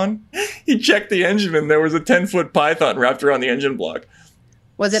light went on. He checked the engine, and there was a 10-foot python wrapped around the engine block.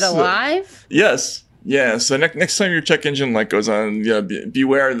 Was it alive? Yes. Yeah. So next time your check engine light goes on,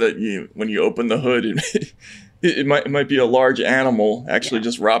 beware that when you open the hood, it might be a large animal actually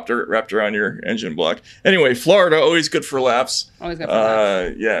just wrapped around your engine block. Anyway, Florida, always good for laughs. Always good for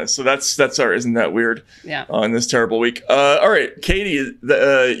laughs. Yeah, so that's our, isn't that weird? Yeah. On this terrible week. All right, Katie,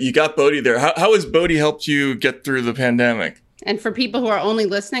 you got Bodhi there. How has Bodhi helped you get through the pandemic? And for people who are only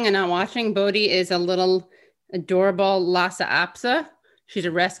listening and not watching, Bodhi is a little adorable Lhasa Apso. She's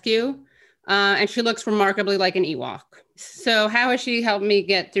a rescue, and she looks remarkably like an Ewok. So how has she helped me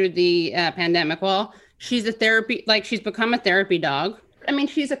get through the pandemic? Well, she's she's become a therapy dog. I mean,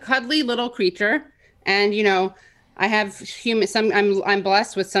 she's a cuddly little creature, and I have I'm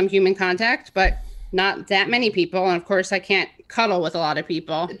blessed with some human contact, but not that many people. And of course, I can't cuddle with a lot of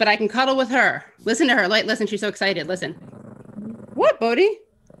people, but I can cuddle with her. Listen to her. Listen, she's so excited. Listen. What, Bodhi?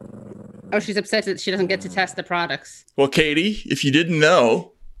 Oh, she's upset that she doesn't get to test the products. Well, Katie, if you didn't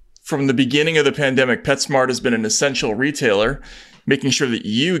know, from the beginning of the pandemic, PetSmart has been an essential retailer, making sure that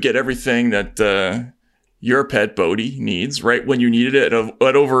you get everything that your pet Bodhi needs right when you need it at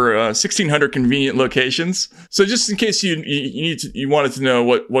over 1,600 convenient locations. So just in case you wanted to know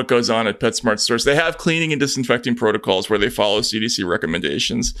what goes on at PetSmart stores, they have cleaning and disinfecting protocols where they follow CDC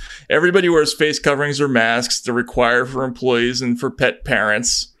recommendations. Everybody wears face coverings or masks. They're required for employees and for pet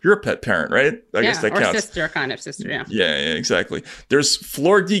parents. You're a pet parent, right? I guess that counts. Or sister, yeah. Yeah, exactly. There's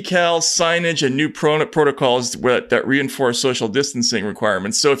floor decals, signage, and new protocols that reinforce social distancing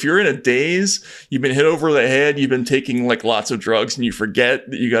requirements. So if you're in a daze, you've been hit over the head, you've been taking lots of drugs, and you forget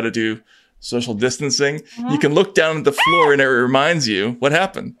that you got to do social distancing, you can look down at the floor and it reminds you what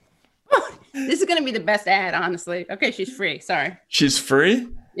happened. This is going to be the best ad, honestly. Okay, she's free. Sorry. She's free?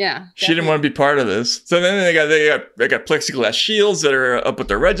 Yeah, definitely. She didn't want to be part of this. So then they got plexiglass shields that are up at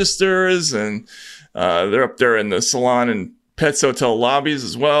their registers, and they're up there in the salon and Pets Hotel lobbies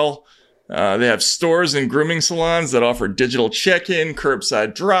as well. They have stores and grooming salons that offer digital check-in,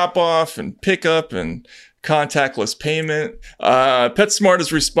 curbside drop-off, and pickup, and contactless payment. PetSmart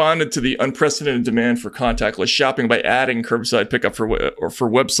has responded to the unprecedented demand for contactless shopping by adding curbside pickup for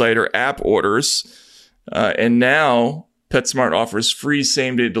website or app orders, and now PetSmart offers free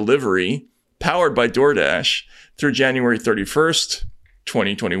same-day delivery powered by DoorDash through January 31st,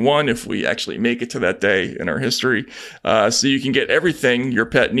 2021, if we actually make it to that day in our history. So you can get everything your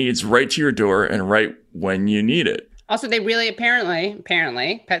pet needs right to your door and right when you need it. Also, they really,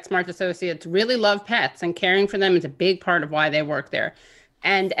 apparently, PetSmart associates really love pets, and caring for them is a big part of why they work there.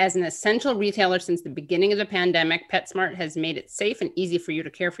 And as an essential retailer since the beginning of the pandemic, PetSmart has made it safe and easy for you to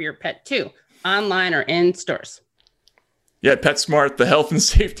care for your pet too, online or in stores. Yeah, PetSmart, the health and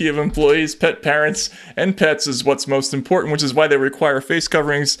safety of employees, pet parents, and pets is what's most important, which is why they require face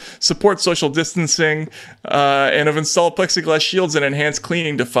coverings, support social distancing, and have installed plexiglass shields and enhanced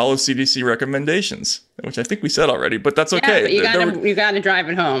cleaning to follow CDC recommendations, which I think we said already, but that's okay. Yeah, but you got to drive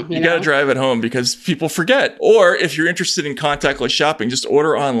it home. You got to drive it home because people forget. Or if you're interested in contactless shopping, just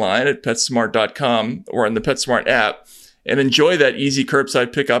order online at PetSmart.com or on the PetSmart app, and enjoy that easy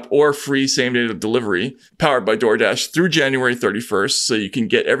curbside pickup or free same-day delivery powered by DoorDash through January 31st, so you can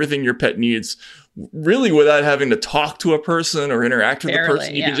get everything your pet needs really without having to talk to a person or interact with a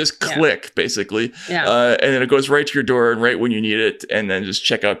person. You can just click, basically, and then it goes right to your door and right when you need it, and then just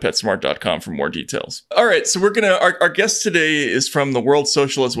check out PetSmart.com for more details. All right, so our guest today is from the World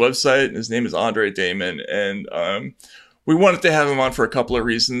Socialist website, and his name is Andre Damon, and we wanted to have him on for a couple of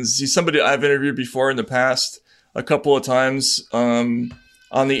reasons. He's somebody I've interviewed before in the past. a couple of times on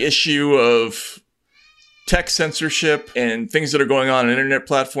the issue of tech censorship and things that are going on internet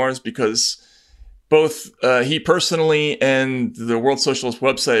platforms, because both he personally and the World Socialist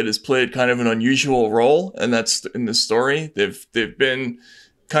website has played kind of an unusual role, and that's in this story. They've been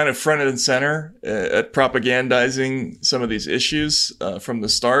kind of front and center at propagandizing some of these issues from the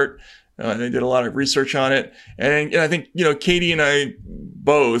start. They did a lot of research on it, and I think Katie and I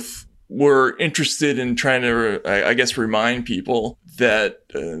both were interested in trying to, I guess, remind people that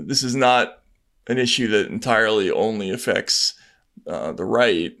this is not an issue that entirely only affects the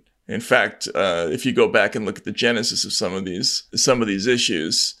right. In fact, if you go back and look at the genesis of some of these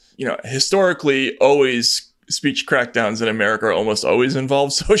issues, historically, always speech crackdowns in America almost always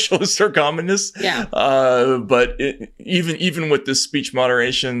involve socialists or communists. Yeah. But even with this speech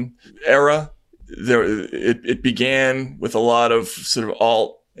moderation era, it began with a lot of sort of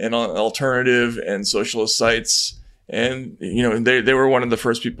alt and alternative and socialist sites. And, they were among the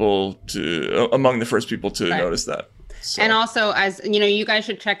first people to notice that. So. And also, as you guys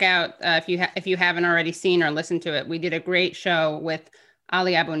should check out, if you haven't already seen or listened to it, we did a great show with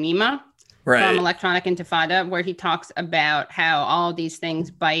Ali Abunimah from Electronic Intifada, where he talks about how all of these things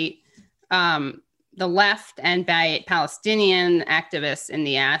bite the left and bite Palestinian activists in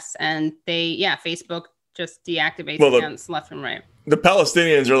the ass. And Facebook just deactivates accounts left and right. The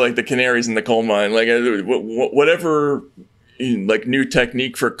Palestinians are like the canaries in the coal mine. Like whatever, like new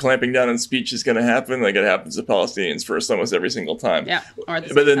technique for clamping down on speech is going to happen. Like it happens to Palestinians first almost every single time. Yeah.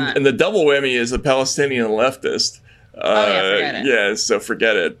 And the double whammy is a Palestinian leftist. Forget it. So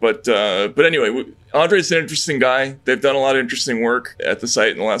forget it. But anyway, Andre's an interesting guy. They've done a lot of interesting work at the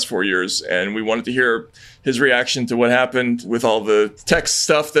site in the last 4 years, and we wanted to hear his reaction to what happened with all the tech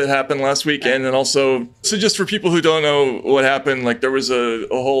stuff that happened last weekend. And also, so just for people who don't know what happened, like there was a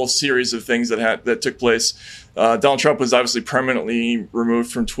whole series of things that took place. Donald Trump was obviously permanently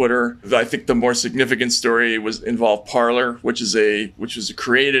removed from Twitter. I think the more significant story involved Parler, which was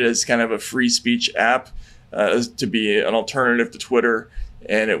created as kind of a free speech app to be an alternative to Twitter.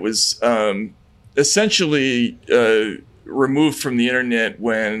 And it was essentially removed from the internet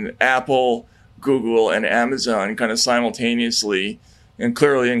when Apple, Google, and Amazon kind of simultaneously and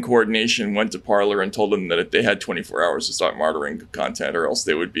clearly in coordination went to Parler and told them that they had 24 hours to start moderating content, or else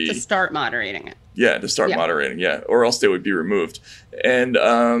they would be... To start moderating it. Yeah, to start moderating, or else they would be removed. And,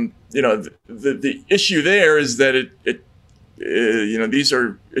 the issue there is that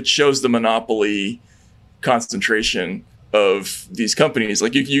it shows the monopoly concentration of these companies.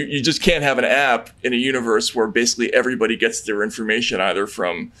 Like you just can't have an app in a universe where basically everybody gets their information either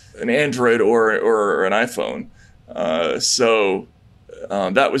from an Android or an iPhone. So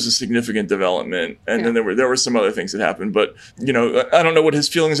that was a significant development. And then there were some other things that happened, but I don't know what his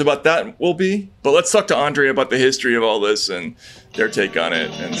feelings about that will be, but let's talk to Andre about the history of all this and their take on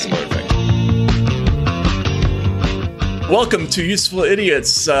it and some other things. Welcome to Useful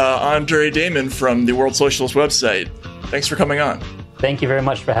Idiots, Andre Damon from the World Socialist website. Thanks for coming on. Thank you very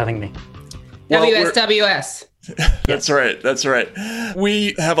much for having me. WSWS. That's right.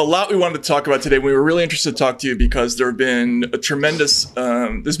 We have a lot we wanted to talk about today. We were really interested to talk to you because there have been a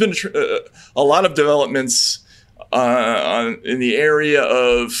lot of developments in the area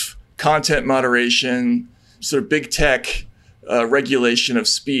of content moderation, sort of big tech regulation of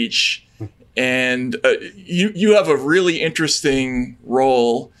speech. And you have a really interesting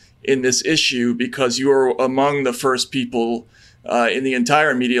role in this issue because you are among the first people in the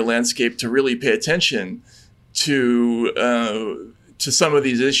entire media landscape to really pay attention to some of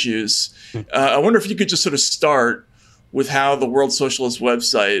these issues. I wonder if you could just sort of start with how the World Socialist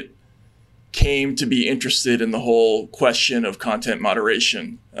website came to be interested in the whole question of content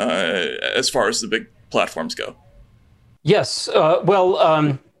moderation as far as the big platforms go. Yes.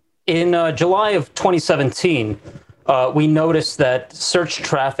 In July of 2017, we noticed that search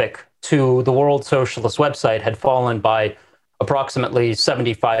traffic to the World Socialist website had fallen by approximately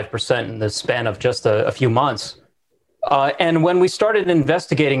 75% in the span of just a few months. And when we started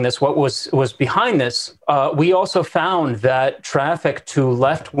investigating this, what was behind this, we also found that traffic to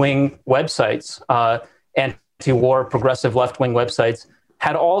left-wing websites, anti-war progressive left-wing websites,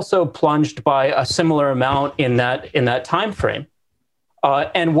 had also plunged by a similar amount in that time frame.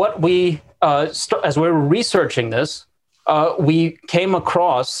 And what we, as we were researching this, we came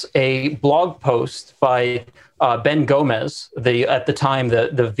across a blog post by Ben Gomez, at the time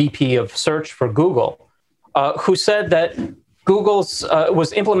the VP of search for Google, who said that Google's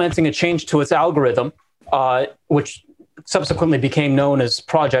was implementing a change to its algorithm, which subsequently became known as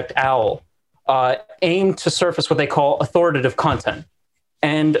Project OWL, aimed to surface what they call authoritative content.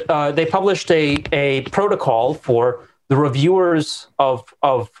 and they published a protocol for the reviewers of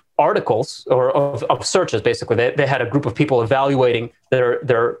articles or of searches. Basically, they had a group of people evaluating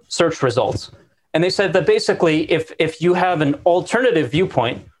their search results, and they said that basically, if you have an alternative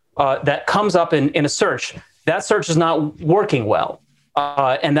viewpoint that comes up in a search, that search is not working well,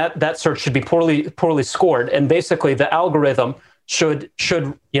 and that search should be poorly scored, and basically the algorithm should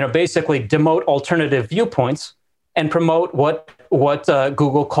basically demote alternative viewpoints and promote what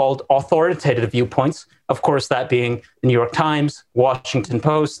Google called authoritative viewpoints. Of course, that being the New York Times, Washington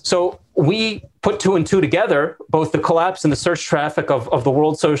Post. So we put two and two together, both the collapse in the search traffic of the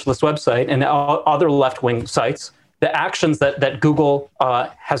World Socialist website and other left-wing sites, the actions that Google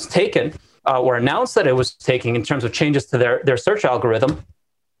has taken or announced that it was taking in terms of changes to their search algorithm.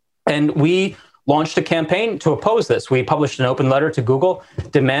 And we launched a campaign to oppose this. We published an open letter to Google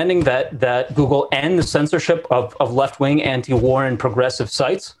demanding that Google end the censorship of left-wing, anti-war, and progressive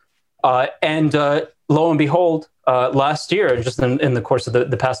sites. And lo and behold, last year, just in the course of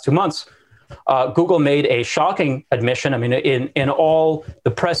the past 2 months, Google made a shocking admission. I mean, in all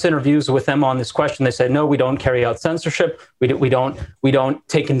the press interviews with them on this question, they said, no, we don't carry out censorship. We don't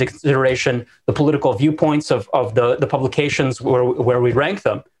take into consideration the political viewpoints of the publications where we rank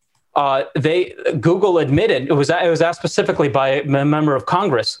them. Google admitted, it was asked specifically by a member of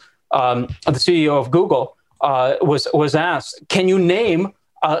Congress, the CEO of Google, was asked, can you name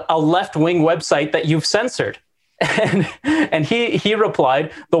a left-wing website that you've censored? And he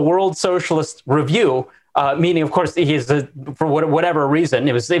replied, the World Socialist Review, meaning, of course, for whatever reason,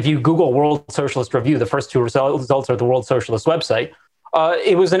 it was, if you Google World Socialist Review, the first two results are the World Socialist website.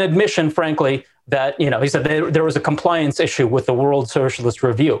 It was an admission, frankly, that, he said there was a compliance issue with the World Socialist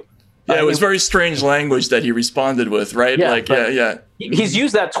Review. Yeah, it was very strange language that he responded with, right? Yeah, He's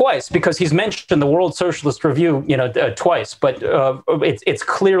used that twice because he's mentioned the World Socialist Review, twice, but it's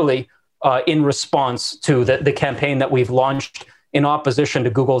clearly in response to the campaign that we've launched in opposition to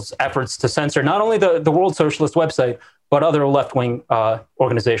Google's efforts to censor not only the World Socialist website, but other left-wing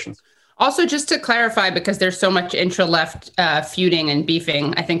organizations. Also, just to clarify, because there's so much intra-left feuding and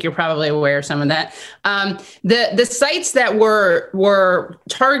beefing, I think you're probably aware of some of that. The sites that were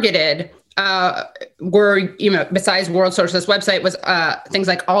targeted were, besides World Socialist website, was things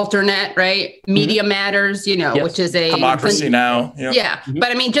like Alternet, right? Media Matters, yes. Which is a Democracy Now. Yeah. Mm-hmm.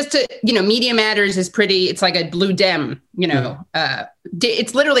 But I mean, just to, Media Matters is it's like a blue dem,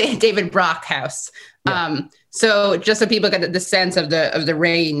 it's literally a David Brock house. Yeah. So just so people get the sense of the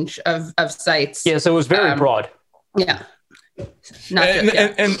range of sites. Yeah, so it was very broad. Yeah.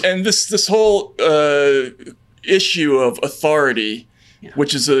 And this whole issue of authority,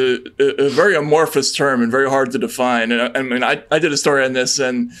 which is a very amorphous term and very hard to define. And I mean, I did a story on this,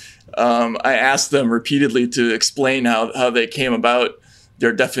 and I asked them repeatedly to explain how they came about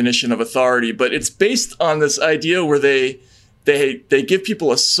their definition of authority. But it's based on this idea where they give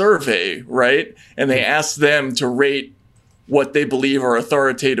people a survey, right? And they ask them to rate what they believe are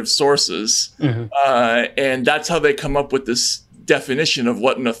authoritative sources. Mm-hmm. And that's how they come up with this definition of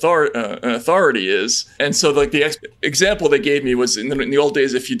what an authority is. And so like the example they gave me was in the old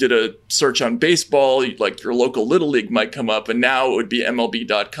days, if you did a search on baseball, like your local Little League might come up, and now it would be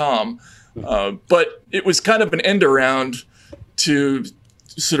MLB.com. But it was kind of an end around to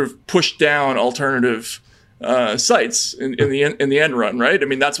sort of push down alternative sites in the end run, right? I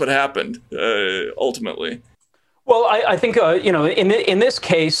mean, that's what happened ultimately. Well, I think in this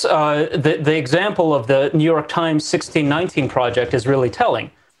case, the example of the New York Times 1619 project is really telling,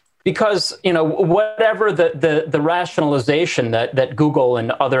 because whatever the rationalization that Google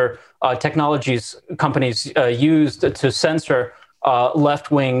and other technologies companies used to censor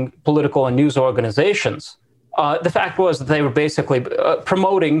left-wing political and news organizations. The fact was that they were basically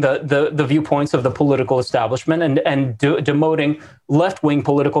promoting the viewpoints of the political establishment and demoting left-wing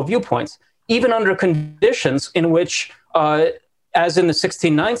political viewpoints, even under conditions in which, as in the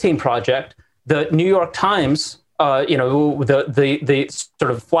 1619 project, the New York Times, the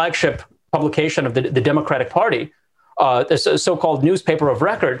sort of flagship publication of the Democratic Party, the so-called newspaper of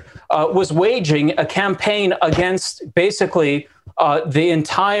record, was waging a campaign against basically the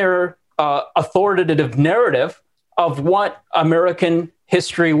entire authoritative narrative of what American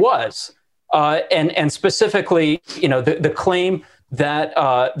history was, and specifically, the claim that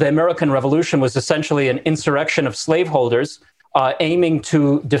the American Revolution was essentially an insurrection of slaveholders aiming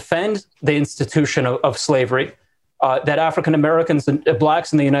to defend the institution of slavery, that African Americans and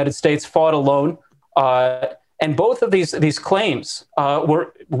blacks in the United States fought alone, and both of these claims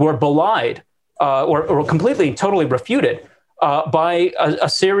were belied or completely, totally refuted by a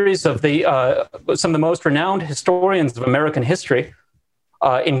series of some of the most renowned historians of American history,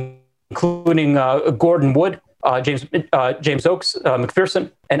 including Gordon Wood, James Oakes,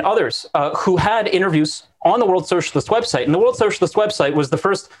 McPherson, and others who had interviews on the World Socialist website. And the World Socialist website was the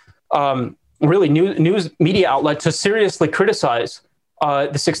first really news media outlet to seriously criticize the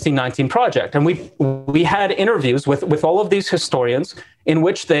 1619 Project. And we had interviews with all of these historians in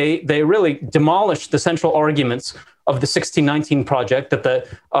which they really demolished the central arguments of the 1619 Project, that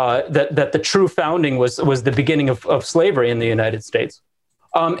the true founding was the beginning of slavery in the United States.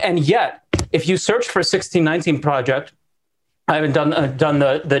 And yet, if you search for 1619 Project, I haven't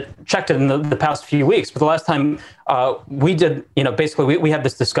checked it in the past few weeks, but the last time we did, basically we had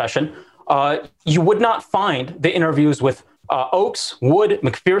this discussion, you would not find the interviews with Oakes, Wood,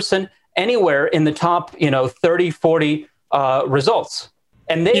 McPherson, anywhere in the top, 30, 40 results.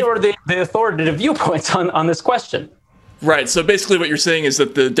 And they are the authoritative viewpoints on this question. Right. So basically what you're saying is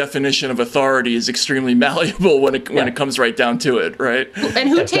that the definition of authority is extremely malleable when it comes right down to it, right? And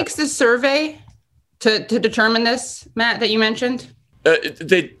who takes this survey to determine this, Matt, that you mentioned?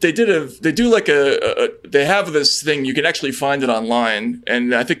 They have this thing, you can actually find it online,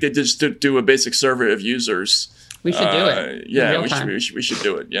 and I think they just do a basic survey of users. We should do it. Yeah, we should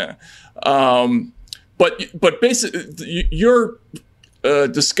do it. Yeah. But basically, your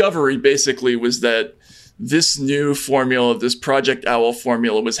discovery basically was that this new formula, this Project Owl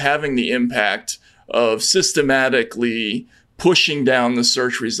formula, was having the impact of systematically pushing down the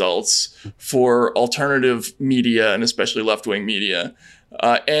search results for alternative media and especially left-wing media.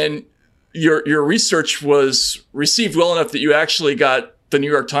 And your research was received well enough that you actually got the New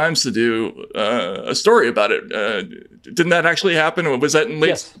York Times to do a story about it. Didn't that actually happen? Was that in late?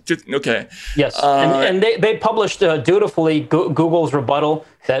 Yes. Okay. Yes, and they published dutifully Google's rebuttal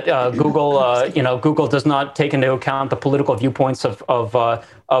that Google does not take into account the political viewpoints of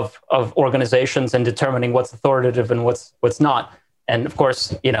organizazations in determining what's authoritative and what's not. And of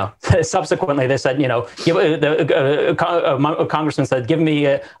course, subsequently they said, a congressman said, give me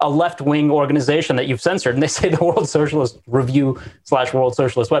a left-wing organization that you've censored. And they say the World Socialist Review / World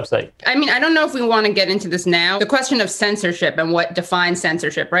Socialist website. I mean, I don't know if we want to get into this now. The question of censorship and what defines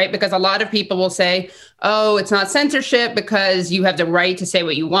censorship, right? Because a lot of people will say, oh, it's not censorship because you have the right to say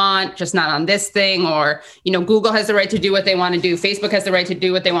what you want, just not on this thing. Or, Google has the right to do what they want to do. Facebook has the right to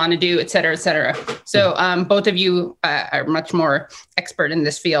do what they want to do, et cetera, et cetera. So both of you are much more expert in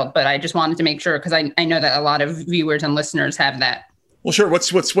this field, but I just wanted to make sure because I know that a lot of viewers and listeners have that. Well, sure.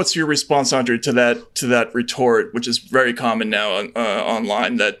 What's your response, Andre, to that retort, which is very common now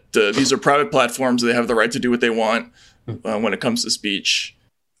online, that these are private platforms, they have the right to do what they want when it comes to speech?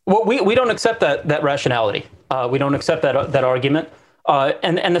 Well, we don't accept that rationality. We don't accept that argument.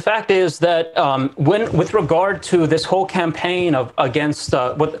 And the fact is that with regard to this whole campaign against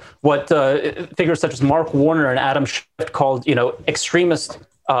what figures such as Mark Warner and Adam Schiff called extremist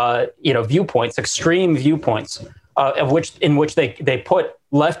viewpoints, extreme viewpoints, in which they put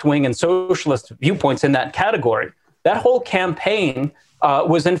left-wing and socialist viewpoints in that category. That whole campaign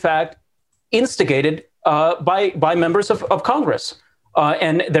was in fact instigated by members of Congress.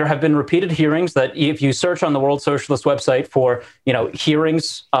 And there have been repeated hearings that if you search on the World Socialist website for,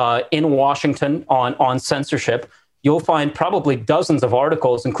 hearings in Washington on censorship, you'll find probably dozens of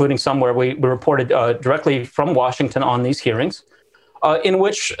articles, including some where we reported directly from Washington on these hearings, in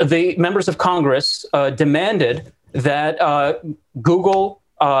which the members of Congress demanded that Google,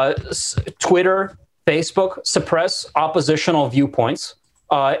 Twitter, Facebook suppress oppositional viewpoints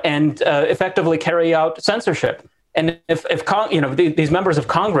and effectively carry out censorship. And if these members of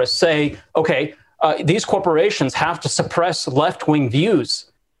Congress say, okay, these corporations have to suppress left-wing views,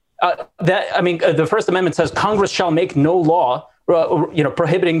 the First Amendment says Congress shall make no law,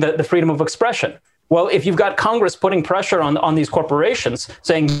 prohibiting the freedom of expression. Well, if you've got Congress putting pressure on these corporations,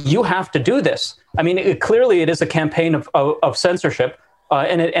 saying you have to do this, clearly it is a campaign of censorship,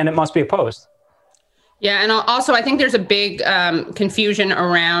 and it must be opposed. Yeah, and also I think there's a big confusion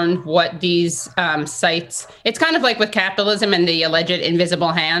around what these sites. It's kind of like with capitalism and the alleged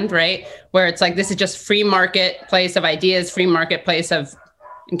invisible hand, right? Where it's like this is just free marketplace of ideas, free marketplace of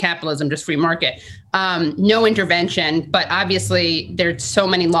in capitalism, just free market, no intervention. But obviously, there's so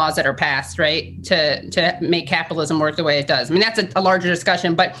many laws that are passed, right, to make capitalism work the way it does. That's a larger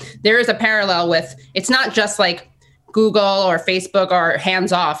discussion, but there is a parallel with it's not just like Google or Facebook are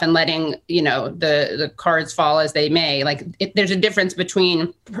hands off and letting, the cards fall as they may. There's a difference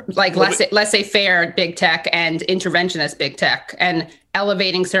between laissez-faire big tech and interventionist big tech and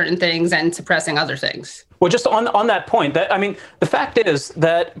elevating certain things and suppressing other things. Well, just on that point, the fact is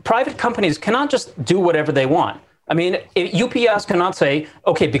that private companies cannot just do whatever they want. UPS cannot say,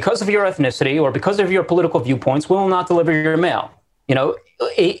 okay, because of your ethnicity or because of your political viewpoints, we will not deliver your mail.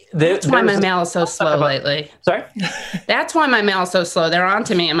 That's why my mail is so slow lately. Sorry? That's why my mail is so slow. They're on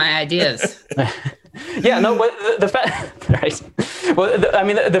to me and my ideas. Yeah, no, but the fact, right? Well,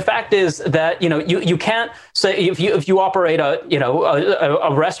 the fact is that you can't say if you operate a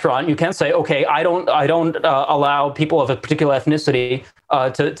restaurant, you can't say, okay, I don't allow people of a particular ethnicity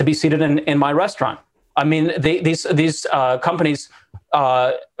to be seated in my restaurant. I mean, these companies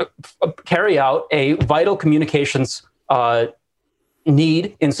carry out a vital communications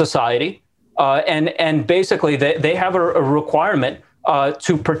need in society, and basically they have a requirement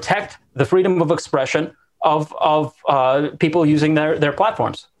to protect the freedom of expression of people using their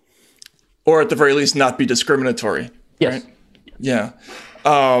platforms, or at the very least, not be discriminatory. Yes. Right? Yeah.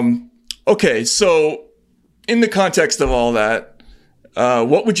 Okay. So, in the context of all that,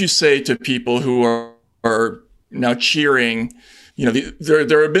 what would you say to people who are now cheering?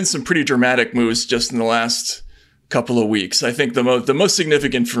 There have been some pretty dramatic moves just in the last couple of weeks. I think the most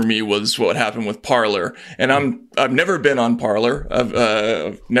significant for me was what happened with Parler, and I've never been on Parler.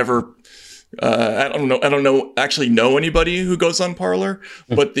 I've never. I don't know anybody who goes on Parler,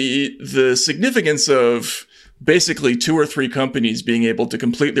 but the significance of basically 2 or 3 companies being able to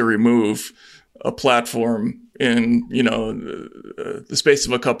completely remove a platform in the space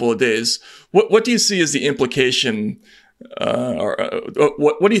of a couple of days. What do you see as the implication? Or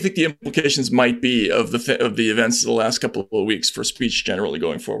what do you think the implications might be of the events of the last couple of weeks for speech generally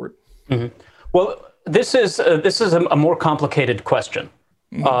going forward? Mm-hmm. Well, this is a more complicated question,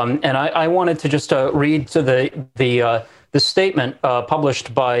 and I wanted to just read to the statement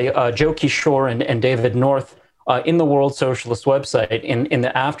published by Joe Kishore and David North in the World Socialist website in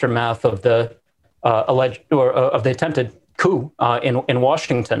the aftermath of the of the attempted coup in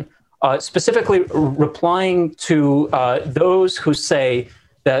Washington. Specifically replying to those who say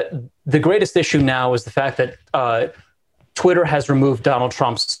that the greatest issue now is the fact that Twitter has removed Donald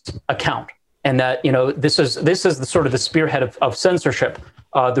Trump's account, and that this is the sort of the spearhead of censorship,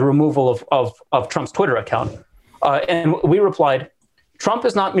 the removal of Trump's Twitter account. And we replied, Trump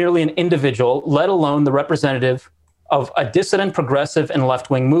is not merely an individual, let alone the representative of a dissident, progressive, and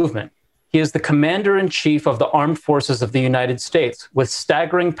left-wing movement. He is the commander-in-chief of the armed forces of the United States, with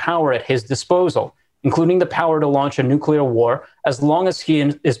staggering power at his disposal, including the power to launch a nuclear war as long as he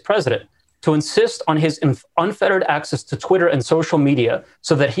is president, to insist on his unfettered access to Twitter and social media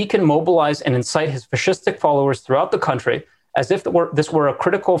so that he can mobilize and incite his fascistic followers throughout the country as if this were a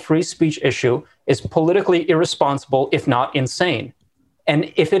critical free speech issue, is politically irresponsible, if not insane.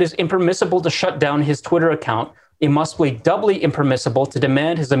 And if it is impermissible to shut down his Twitter account, it must be doubly impermissible to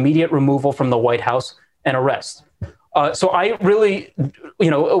demand his immediate removal from the White House and arrest. So I really,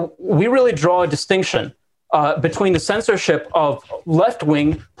 we really draw a distinction between the censorship of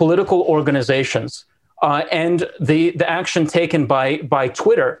left-wing political organizations and the action taken by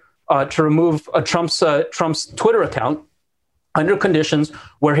Twitter to remove Trump's Twitter account under conditions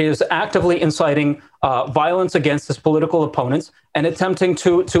where he is actively inciting violence against his political opponents and attempting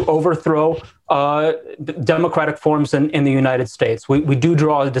to overthrow democratic forms in the United States. We do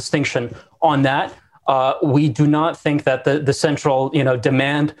draw a distinction on that. We do not think that the central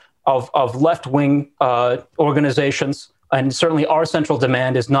demand of left-wing organizations, and certainly our central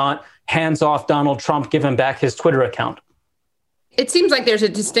demand, is not hands off Donald Trump, give him back his Twitter account. It seems like there's a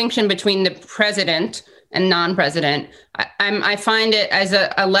distinction between the president and non-president. I find it, as a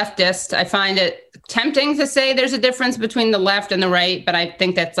leftist, I find it tempting to say there's a difference between the left and the right, but I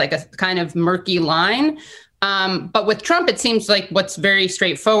think that's like a kind of murky line. But with Trump, it seems like what's very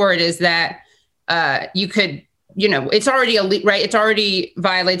straightforward is that you could, it's already right. It's already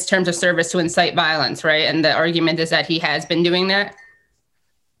violates terms of service to incite violence, right? And the argument is that he has been doing that.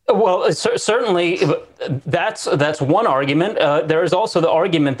 Well, certainly that's one argument. There is also the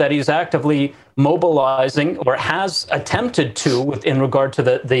argument that he's actively mobilizing, or has attempted to, in regard to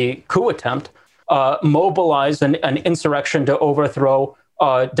the coup attempt, mobilize an insurrection to overthrow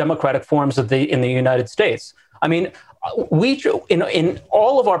democratic forms in the United States. I mean, in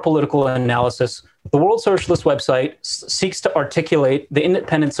all of our political analysis, the World Socialist website seeks to articulate the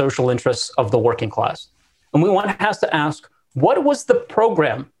independent social interests of the working class. And one has to ask, what was the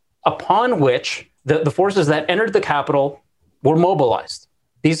program upon which the forces that entered the Capitol were mobilized?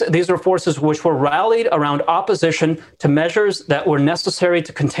 These are forces which were rallied around opposition to measures that were necessary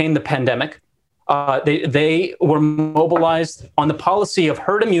to contain the pandemic. They were mobilized on the policy of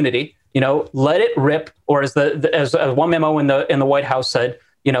herd immunity. Let it rip, or as one memo in the White House said,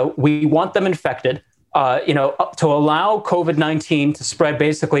 we want them infected. To allow COVID-19 to spread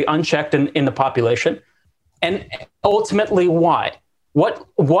basically unchecked in the population. And ultimately, why?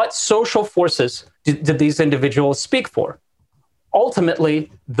 What social forces did these individuals speak for?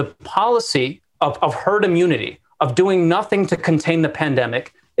 ultimately the policy of herd immunity, of doing nothing to contain the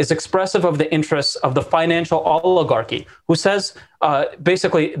pandemic, is expressive of the interests of the financial oligarchy, who says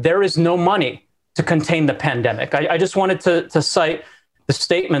basically there is no money to contain the pandemic. I just wanted to cite the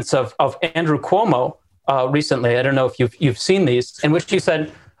statements of Andrew Cuomo recently. I don't know if you've seen these, in which he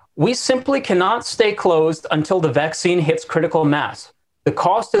said, "We simply cannot stay closed until the vaccine hits critical mass. The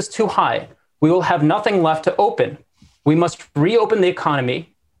cost is too high. We will have nothing left to open. We must reopen the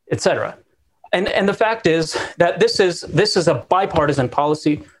economy, etc." And the fact is that this is a bipartisan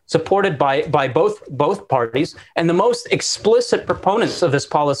policy supported by both parties, and the most explicit proponents of this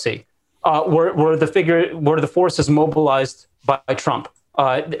policy were the forces mobilized by Trump.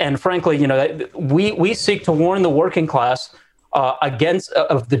 And frankly, we seek to warn the working class against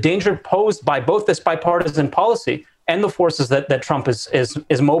of the danger posed by both this bipartisan policy and the forces that Trump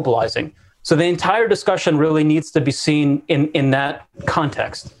is mobilizing. So the entire discussion really needs to be seen in that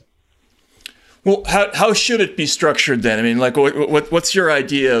context. Well, how should it be structured then? I mean, like, what's your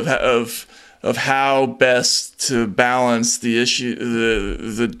idea of how best to balance the issue,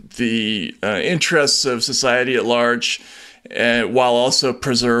 the interests of society at large, while also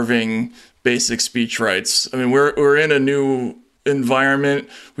preserving basic speech rights? I mean, we're in a new environment.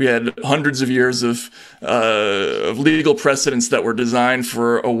 We had hundreds of years of legal precedents that were designed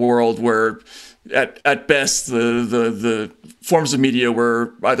for a world where, at best, the forms of media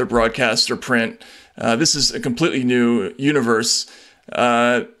were either broadcast or print. This is a completely new universe.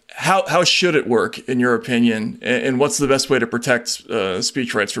 How should it work, in your opinion? And what's the best way to protect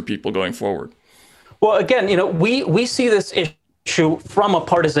speech rights for people going forward? Well, again, we see this issue from a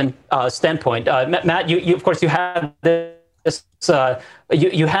partisan standpoint. Matt, you of course you had this.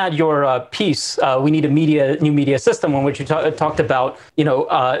 You had your piece. We need a new media system, in which you talked about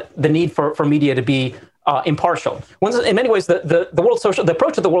the need for media to be impartial. In many ways, the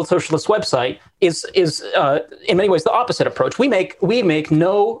approach of the World Socialist website is in many ways the opposite approach. We make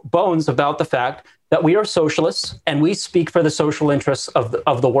no bones about the fact that we are socialists and we speak for the social interests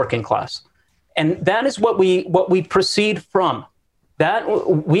of the working class, and that is what we proceed from. That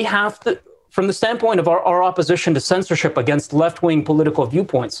we have to. From the standpoint of our opposition to censorship against left-wing political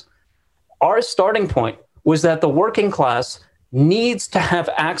viewpoints, our starting point was that the working class needs to have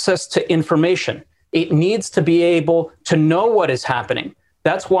access to information. It needs to be able to know what is happening.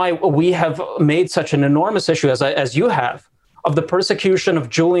 That's why we have made such an enormous issue, as you have, of the persecution of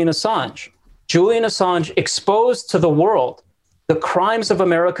Julian Assange. Julian Assange exposed to the world the crimes of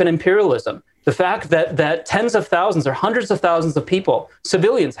American imperialism. The fact that tens of thousands or hundreds of thousands of people,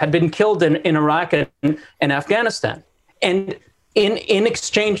 civilians, had been killed in Iraq and Afghanistan. And in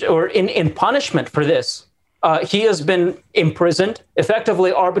exchange or in punishment for this, he has been imprisoned,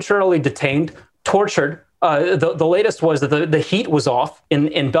 effectively arbitrarily detained, tortured. The latest was that the heat was off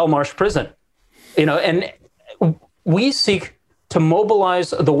in Belmarsh prison. And we seek to mobilize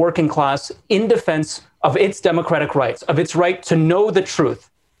the working class in defense of its democratic rights, of its right to know the truth.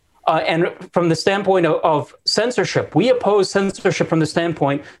 And from the standpoint of censorship, we oppose censorship from the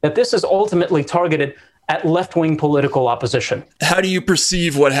standpoint that this is ultimately targeted at left-wing political opposition. How do you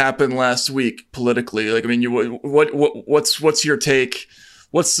perceive what happened last week politically? Like, I mean, what's your take?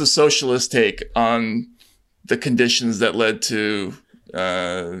 What's the socialist take on the conditions that led to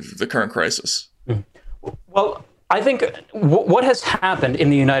the current crisis? Well, I think what has happened in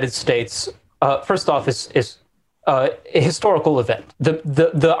the United States, first off, is a historical event.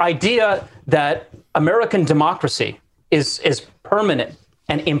 The idea that American democracy is permanent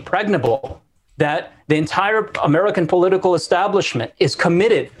and impregnable, that the entire American political establishment is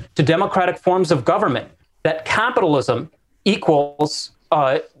committed to democratic forms of government, that capitalism equals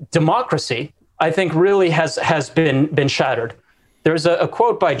democracy, I think really has been shattered. There's a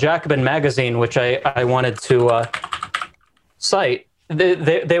quote by Jacobin Magazine, which I wanted to cite.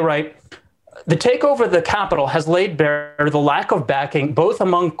 They write, "The takeover of the Capitol has laid bare the lack of backing both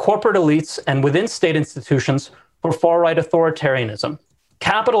among corporate elites and within state institutions for far-right authoritarianism.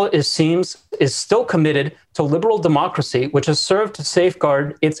 Capitol, it seems, is still committed to liberal democracy, which has served to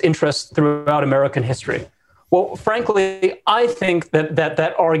safeguard its interests throughout American history." Well, frankly, I think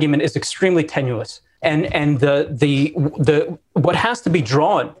that argument is extremely tenuous. And what has to be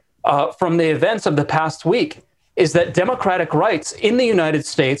drawn from the events of the past week is that democratic rights in the United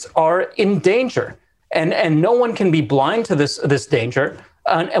States are in danger, and no one can be blind to this danger.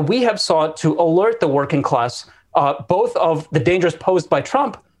 And we have sought to alert the working class both of the dangers posed by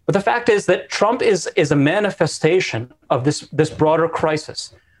Trump, but the fact is that Trump is a manifestation of this broader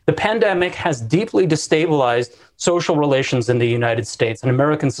crisis. The pandemic has deeply destabilized social relations in the United States and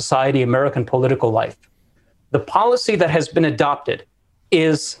American society, American political life. the policy that has been adopted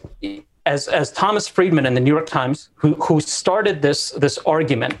is, as Thomas Friedman in the New York Times, who started this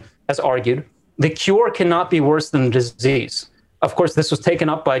argument, has argued, the cure cannot be worse than the disease. Of course, this was taken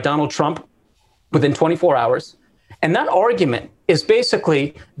up by Donald Trump within 24 hours. And that argument is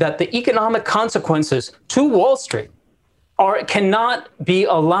basically that the economic consequences to Wall Street cannot be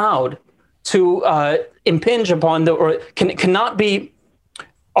allowed to impinge upon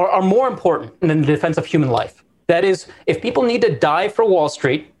are more important than the defense of human life. That is, if people need to die for Wall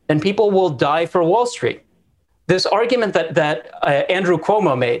Street, then people will die for Wall Street. This argument that Andrew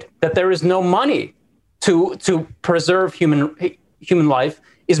Cuomo made, that there is no money to preserve human life,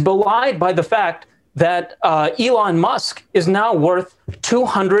 is belied by the fact that Elon Musk is now worth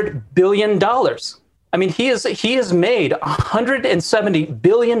 $200 billion. I mean, he has made $170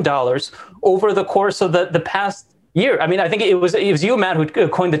 billion over the course of the past year. I mean, I think it was you, Matt, who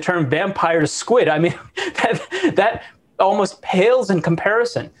coined the term vampire squid. I mean, that almost pales in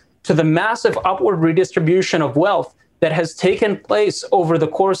comparison to the massive upward redistribution of wealth that has taken place over the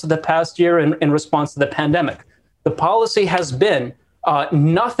course of the past year in response to the pandemic. The policy has been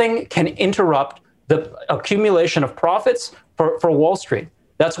nothing can interrupt the accumulation of profits for Wall Street.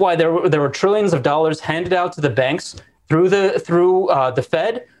 That's why there were trillions of dollars handed out to the banks through the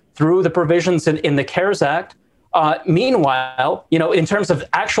Fed, through the provisions in the CARES Act. Meanwhile, in terms of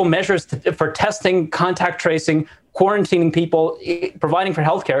actual measures for testing, contact tracing, quarantining people, providing for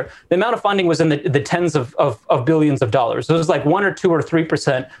healthcare, the amount of funding was in the tens of billions of dollars. So it was like 1 or 2 or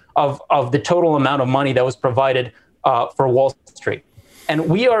 3% of the total amount of money that was provided for Wall Street. And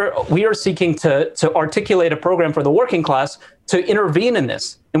we are seeking to articulate a program for the working class to intervene in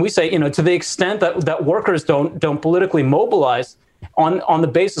this. And we say, to the extent that workers don't politically mobilize on the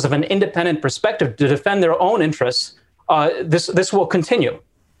basis of an independent perspective to defend their own interests, this will continue.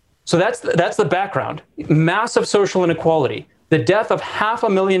 So that's the background. Massive social inequality, the death of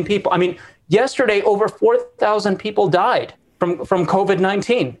 500,000 people. I mean, yesterday, over 4,000 people died from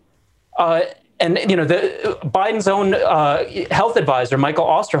COVID-19. And Biden's own health advisor, Michael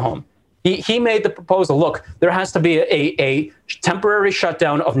Osterholm, he made the proposal. Look, there has to be a temporary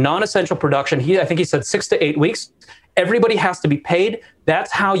shutdown of non-essential production. I think he said 6 to 8 weeks. Everybody has to be paid.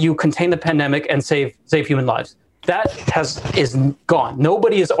 That's how you contain the pandemic and save human lives. That is gone.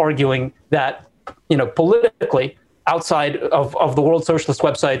 Nobody is arguing that, politically outside of the World Socialist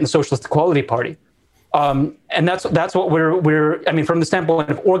website and Socialist Equality Party. And that's what we're from the standpoint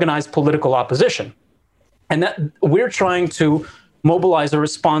of organized political opposition. And that we're trying to mobilize a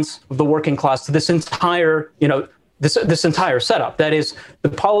response of the working class to this entire, this entire setup. That is the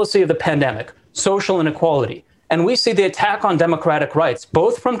policy of the pandemic, social inequality. And we see the attack on democratic rights,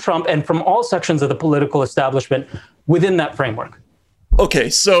 both from Trump and from all sections of the political establishment within that framework. Okay,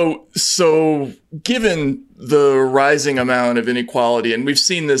 so given the rising amount of inequality, and we've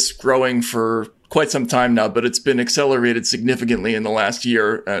seen this growing for quite some time now, but it's been accelerated significantly in the last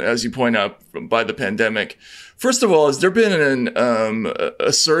year, as you point out, by the pandemic. First of all, has there been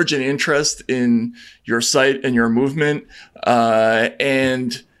a surge in interest in your site and your movement?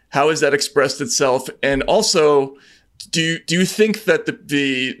 And how has that expressed itself? And also, do you think that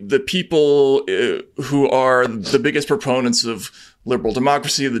the people who are the biggest proponents of liberal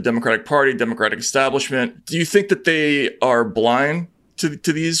democracy, the Democratic Party, Democratic establishment, do you think that they are blind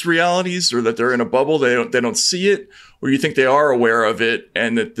to these realities, or that they're in a bubble, they don't see it, or you think they are aware of it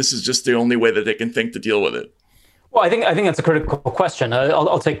and that this is just the only way that they can think to deal with it? Well, I think that's a critical question.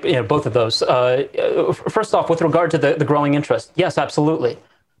 I'll take both of those. First off, with regard to the growing interest, yes, absolutely.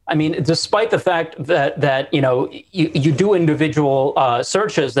 I mean, despite the fact that you do individual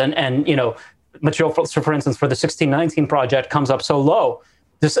searches and material, for instance, for the 1619 project comes up so low,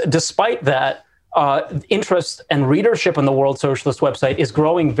 despite that, interest and readership on the World Socialist website is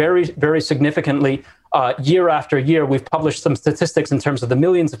growing very, very significantly year after year. We've published some statistics in terms of the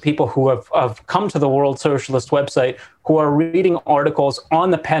millions of people who have come to the World Socialist website, who are reading articles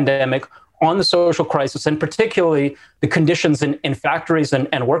on the pandemic, on the social crisis, and particularly the conditions in factories and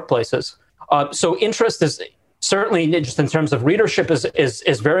workplaces. So interest is certainly, just in terms of readership,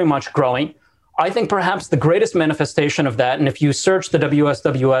 is very much growing. I think perhaps the greatest manifestation of that, and if you search the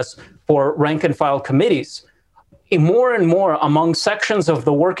WSWS for rank and file committees, more and more among sections of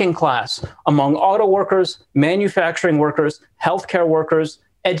the working class, among auto workers, manufacturing workers, healthcare workers,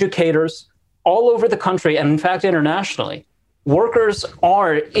 educators, all over the country, and in fact internationally, workers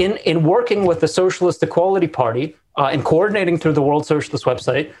are in working with the Socialist Equality Party and coordinating through the World Socialist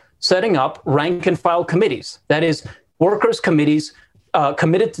website, setting up rank and file committees. That is, workers' committees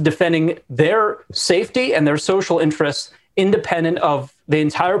committed to defending their safety and their social interests, independent of the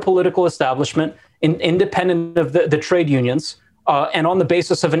entire political establishment, independent of the trade unions, and on the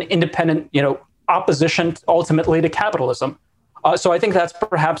basis of an independent, opposition ultimately to capitalism. So I think that's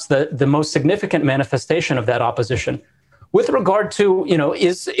perhaps the most significant manifestation of that opposition. With regard to,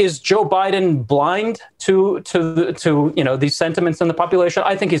 is Joe Biden blind to these sentiments in the population?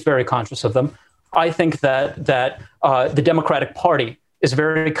 I think he's very conscious of them. I think that the Democratic Party is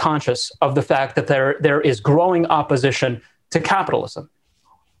very conscious of the fact that there is growing opposition to capitalism.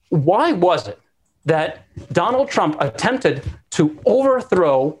 Why was it that Donald Trump attempted to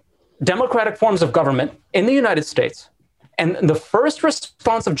overthrow democratic forms of government in the United States? And the first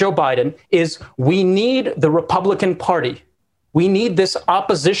response of Joe Biden is, we need the Republican Party. We need this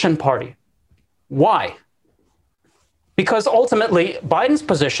opposition party. Why? Because ultimately, Biden's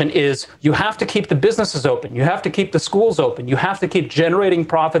position is you have to keep the businesses open. You have to keep the schools open. You have to keep generating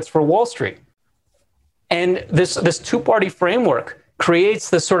profits for Wall Street. And this two-party framework creates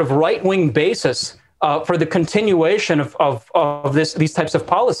this sort of right-wing basis for the continuation of these types of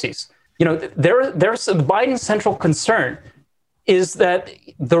policies. Biden's central concern is that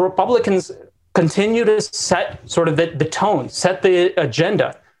the Republicans continue to set sort of the tone, set the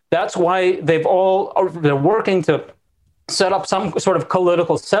agenda. That's why they're working to set up some sort of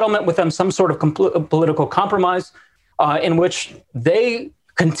political settlement with them, some sort of political compromise in which they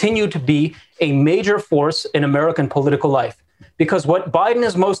continue to be a major force in American political life. Because what Biden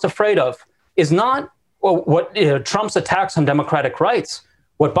is most afraid of is not Trump's attacks on democratic rights.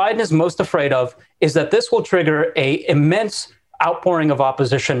 What Biden is most afraid of is that this will trigger an immense outpouring of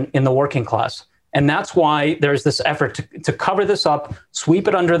opposition in the working class. And that's why there's this effort to cover this up, sweep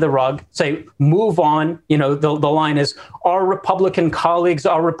it under the rug, say, move on. The line is, our Republican colleagues,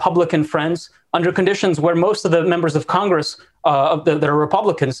 our Republican friends, under conditions where most of the members of Congress that are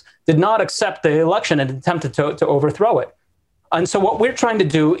Republicans did not accept the election and attempted to overthrow it. And so what we're trying to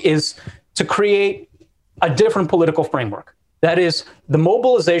do is to create a different political framework. That is the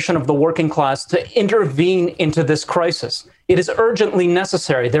mobilization of the working class to intervene into this crisis. It is urgently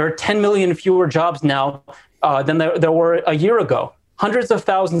necessary. There are 10 million fewer jobs now than there were a year ago. Hundreds of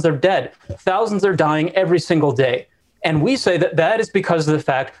thousands are dead. Thousands are dying every single day. And we say that is because of the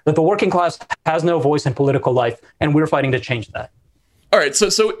fact that the working class has no voice in political life, and we're fighting to change that. All right,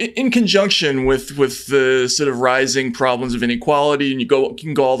 so in conjunction with the sort of rising problems of inequality, and you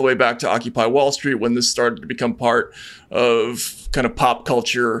can go all the way back to Occupy Wall Street when this started to become part of kind of pop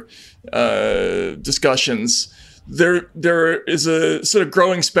culture discussions. There is a sort of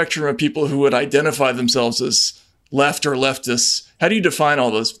growing spectrum of people who would identify themselves as left or leftists. How do you define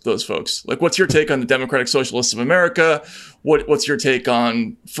all those folks? Like, what's your take on the Democratic Socialists of America? What's your take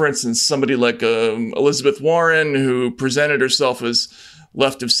on, for instance, somebody like Elizabeth Warren, who presented herself as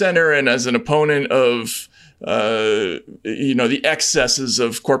left of center and as an opponent of the excesses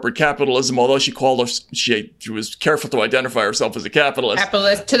of corporate capitalism, although she was careful to identify herself as a capitalist.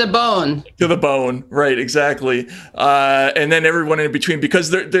 Capitalist to the bone. To the bone, right, exactly. And then everyone in between,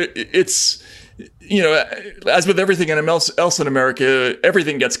 because it's, as with everything else in America,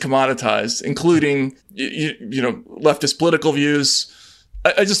 everything gets commoditized, including, leftist political views.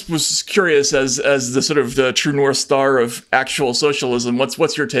 I just was curious, as the sort of the true North Star of actual socialism,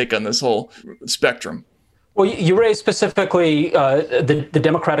 what's your take on this whole spectrum? Well, you raised specifically the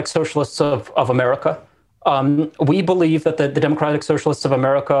Democratic Socialists of America. We believe that the Democratic Socialists of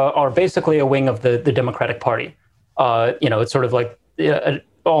America are basically a wing of the Democratic Party. It's sort of like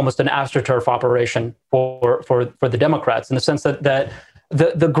almost an astroturf operation for the Democrats, in the sense that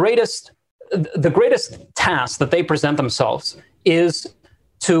the greatest task that they present themselves is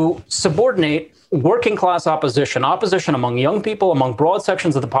to subordinate working class opposition among young people, among broad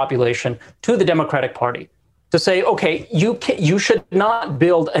sections of the population, to the Democratic Party. To say, okay, you should not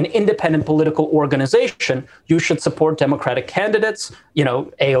build an independent political organization. You should support Democratic candidates,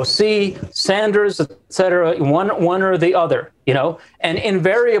 AOC, Sanders, et cetera, one or the other, And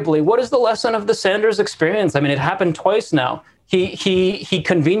invariably, what is the lesson of the Sanders experience? I mean, it happened twice now. He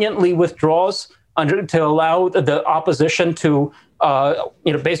conveniently withdraws to allow the opposition to,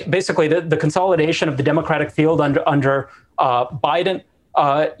 basically the consolidation of the Democratic field under Biden.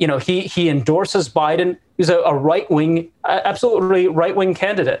 He endorses Biden. He's a right-wing, absolutely right-wing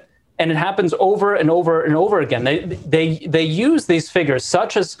candidate. And it happens over and over and over again. They use these figures,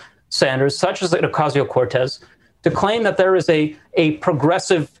 such as Sanders, such as Ocasio-Cortez, to claim that there is a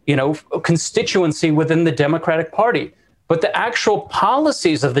progressive, constituency within the Democratic Party. But the actual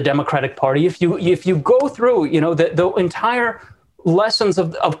policies of the Democratic Party, if you go through, the entire lessons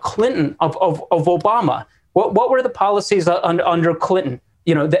of Clinton, of Obama, what were the policies under Clinton?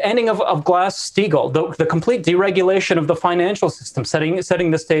 the ending of Glass-Steagall, the complete deregulation of the financial system,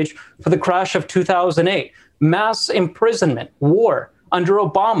 setting the stage for the crash of 2008, mass imprisonment, war under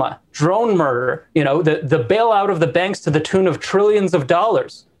Obama, drone murder, the bailout of the banks to the tune of trillions of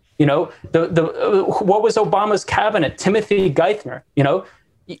dollars. What was Obama's cabinet? Timothy Geithner,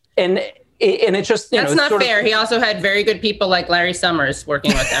 and it's just, that's not fair. He also had very good people like Larry Summers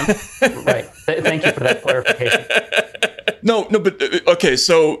working with him. Right. Thank you for that clarification. No, but okay.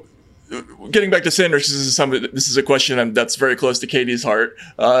 So, getting back to Sanders, this is a question that's very close to Katie's heart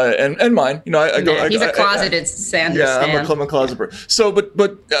and mine. He's a closeted Sanders fan. Yeah, I'm a closeted. So, but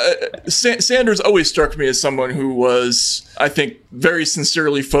Sanders always struck me as someone who was, I think, very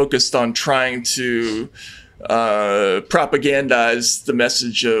sincerely focused on trying to propagandize the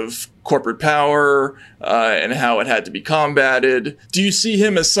message of corporate power and how it had to be combated. Do you see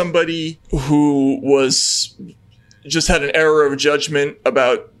him as somebody who just had an error of judgment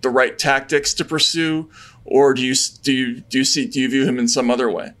about the right tactics to pursue, or do you view him in some other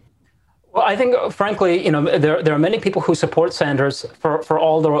way? Well, I think, frankly, there are many people who support Sanders for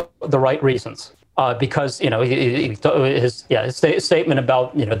all the right reasons. Because his statement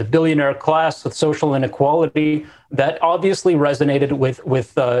about the billionaire class with social inequality, that obviously resonated with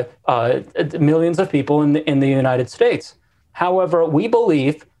millions of people in the United States. However, we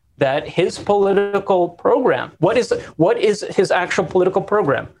believe that his political program, what is his actual political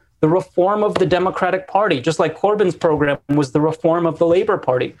program? The reform of the Democratic Party, just like Corbyn's program was the reform of the Labour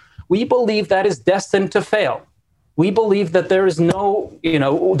Party. We believe that is destined to fail. We believe that there is no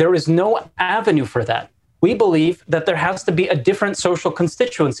avenue for that. We believe that there has to be a different social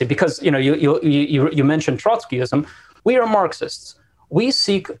constituency because, you mentioned Trotskyism. We are Marxists. We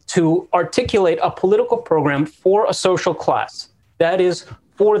seek to articulate a political program for a social class, that is,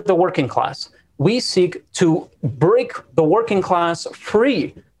 for the working class. We seek to break the working class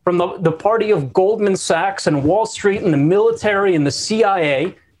free from the party of Goldman Sachs and Wall Street and the military and the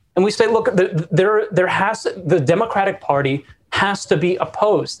CIA. And we say, look, the Democratic Party has to be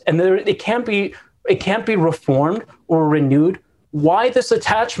opposed, and it can't be reformed or renewed. Why this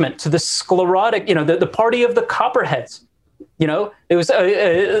attachment to the sclerotic, the party of the Copperheads? It was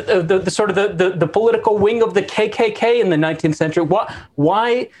the political wing of the KKK in the 19th century.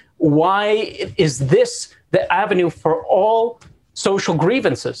 Why is this the avenue for all social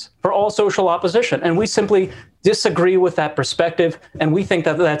grievances, for all social opposition? And we simply disagree with that perspective, and we think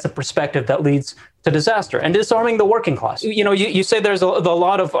that that's a perspective that leads to disaster and disarming the working class. You say there's a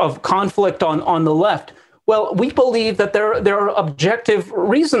lot of conflict on the left. Well, we believe that there are objective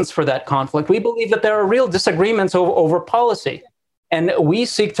reasons for that conflict. We believe that there are real disagreements over policy. And we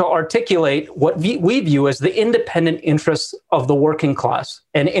seek to articulate what we view as the independent interests of the working class.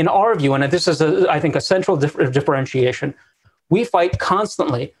 And in our view, and this is, I think, a central differentiation, we fight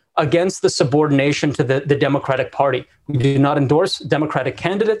constantly against the subordination to the Democratic Party. We do not endorse Democratic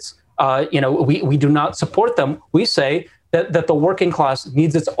candidates. We do not support them. We say that the working class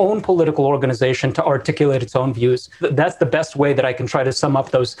needs its own political organization to articulate its own views. That's the best way that I can try to sum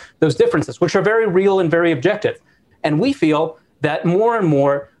up those differences, which are very real and very objective. And we feel that more and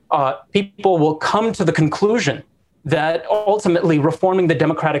more people will come to the conclusion that ultimately reforming the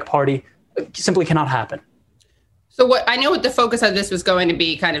Democratic Party simply cannot happen. So I know what the focus of this was going to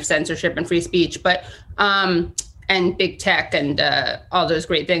be, kind of censorship and free speech, but and big tech and all those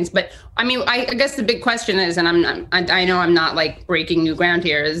great things. But I mean, I guess the big question is, and I know I'm not like breaking new ground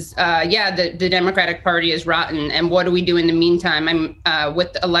here, is the Democratic Party is rotten, and what do we do in the meantime?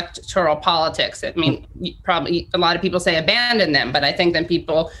 With electoral politics. I mean, probably a lot of people say abandon them, but I think then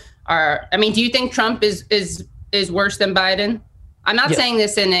people are. I mean, do you think Trump is worse than Biden? I'm not saying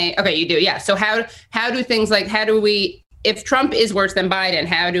this in a, okay, you do. Yeah. So how do things like, if Trump is worse than Biden,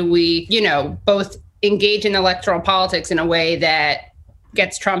 how do we, both engage in electoral politics in a way that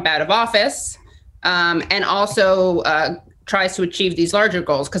gets Trump out of office and also tries to achieve these larger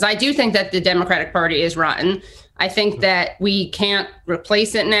goals? Because I do think that the Democratic Party is rotten. I think that we can't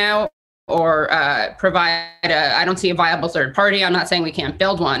replace it now or provide I don't see a viable third party. I'm not saying we can't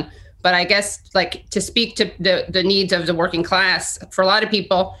build one. But I guess, like, to speak to the needs of the working class, for a lot of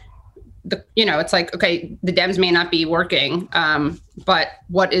people, it's like, okay, the Dems may not be working, but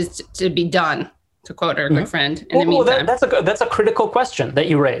what is to be done, to quote our good friend, in the meantime? That's a critical question that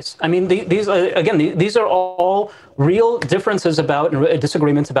you raise. I mean, these are all real differences about and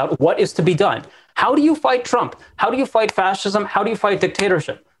disagreements about what is to be done. How do you fight Trump? How do you fight fascism? How do you fight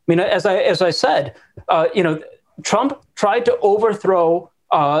dictatorship? I mean, as I said, Trump tried to overthrow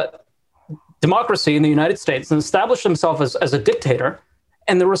democracy in the United States and establish himself as a dictator.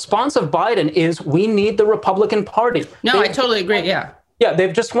 And the response of Biden is, we need the Republican Party. No, I totally agree. Yeah. Yeah,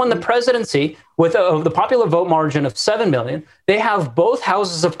 they've just won the presidency with the popular vote margin of 7 million. They have both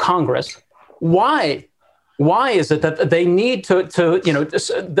houses of Congress. Why? Why is it that they need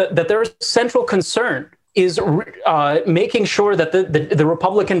that their central concern is making sure that the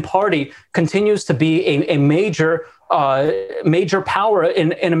Republican Party continues to be a major power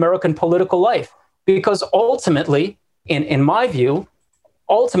in American political life? Because ultimately, in my view,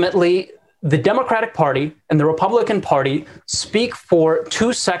 the Democratic Party and the Republican Party speak for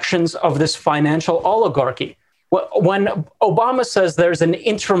two sections of this financial oligarchy. When Obama says there's an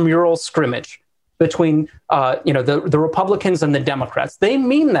intramural scrimmage between the Republicans and the Democrats, they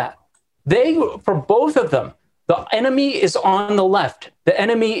mean that. For both of them, the enemy is on the left. The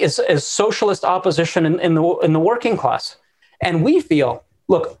enemy is socialist opposition in the working class. And we feel,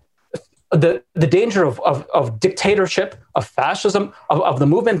 look, the danger of dictatorship, of fascism, of the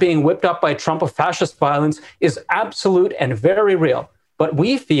movement being whipped up by Trump, of fascist violence is absolute and very real. But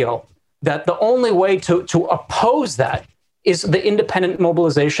we feel that the only way to oppose that is the independent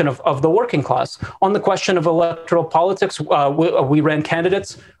mobilization of the working class. On the question of electoral politics, we ran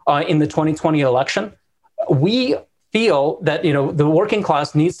candidates in the 2020 election. We feel that the working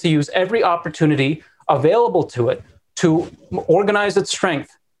class needs to use every opportunity available to it to organize its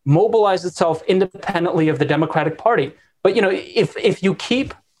strength, mobilize itself independently of the Democratic Party. But if you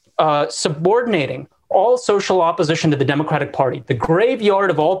keep subordinating all social opposition to the Democratic Party, the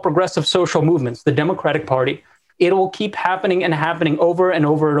graveyard of all progressive social movements, the Democratic Party, it will keep happening and happening over and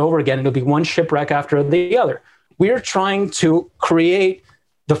over and over again. It'll be one shipwreck after the other. We're trying to create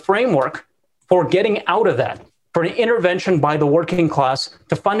the framework for getting out of that, for an intervention by the working class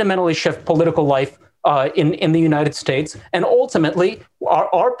to fundamentally shift political life in the United States. And ultimately,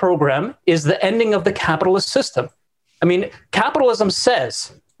 our program is the ending of the capitalist system. I mean, capitalism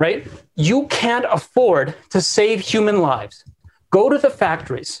says, right, you can't afford to save human lives. Go to the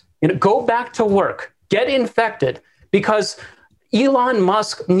factories, go back to work, get infected, because Elon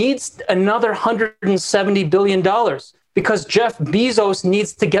Musk needs another $170 billion, because Jeff Bezos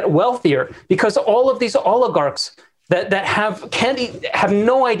needs to get wealthier, because all of these oligarchs that have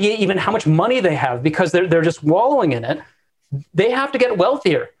no idea even how much money they have, because they're just wallowing in it, they have to get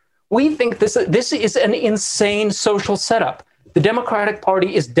wealthier. We think this is an insane social setup. The Democratic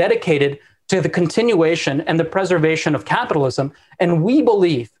Party is dedicated to the continuation and the preservation of capitalism, and we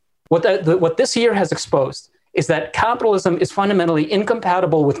believe what this year has exposed is that capitalism is fundamentally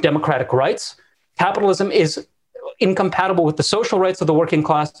incompatible with democratic rights. Capitalism is incompatible with the social rights of the working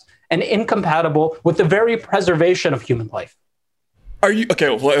class and incompatible with the very preservation of human life. Are you okay?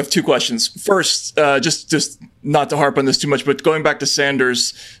 Well, I have two questions. First, just not to harp on this too much, but going back to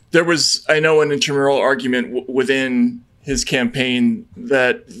Sanders, there was, I know, an intramural argument within his campaign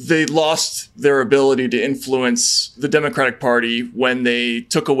that they lost their ability to influence the Democratic Party when they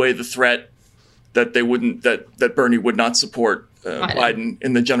took away the threat that that Bernie would not support Biden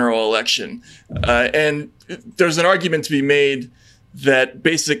in the general election. And there's an argument to be made that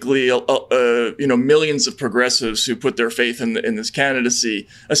basically, millions of progressives who put their faith in this candidacy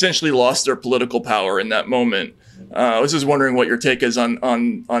essentially lost their political power in that moment. I was just wondering what your take is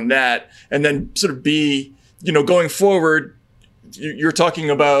on that, and then sort of going forward. You're talking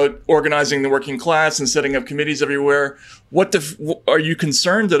about organizing the working class and setting up committees everywhere. Are you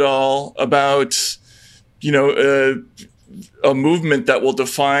concerned at all about, a movement that will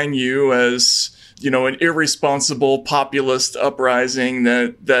define you as, an irresponsible populist uprising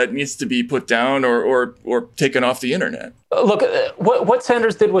that needs to be put down or taken off the internet? Look, what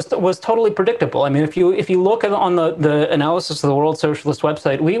Sanders did was totally predictable. I mean, if you look on the analysis of the World Socialist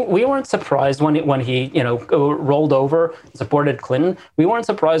website, we weren't surprised when he rolled over and supported Clinton. We weren't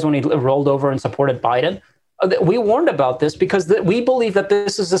surprised when he rolled over and supported Biden. We warned about this because we believe that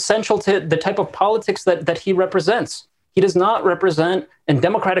this is essential to the type of politics that he represents. He does not represent, and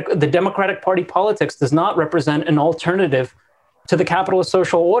the Democratic Party politics does not represent an alternative to the capitalist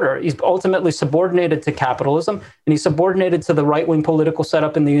social order. He's ultimately subordinated to capitalism, and he's subordinated to the right-wing political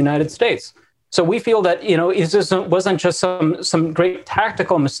setup in the United States. So we feel that, it wasn't just some great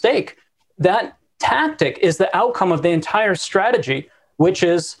tactical mistake. That tactic is the outcome of the entire strategy, which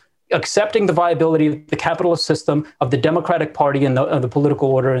is accepting the viability of the capitalist system, of the Democratic Party, and the political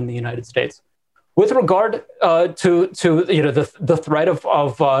order in the United States. With regard to the threat of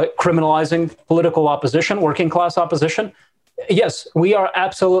criminalizing political opposition, working class opposition, yes, we are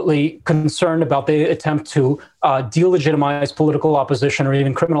absolutely concerned about the attempt to delegitimize political opposition or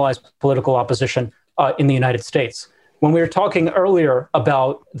even criminalize political opposition in the United States. When we were talking earlier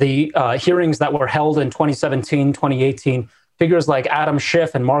about the hearings that were held in 2017, 2018, figures like Adam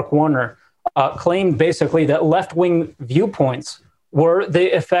Schiff and Mark Warner claimed basically that left-wing viewpoints were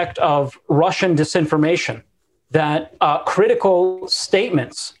the effect of Russian disinformation, that critical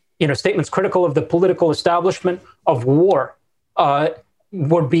statements, statements critical of the political establishment, of war,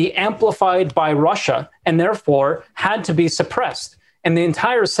 would be amplified by Russia and therefore had to be suppressed. And the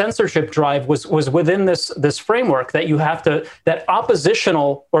entire censorship drive was within this framework that you have to, that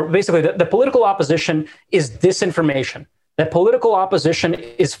oppositional, or basically the political opposition is disinformation, that political opposition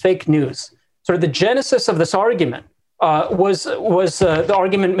is fake news. Sort of the genesis of this argument was the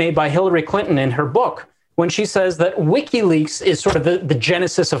argument made by Hillary Clinton in her book, when she says that WikiLeaks is sort of the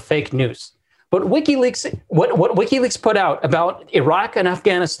genesis of fake news. But WikiLeaks, what WikiLeaks put out about Iraq and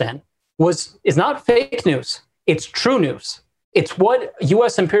Afghanistan is not fake news. It's true news. It's what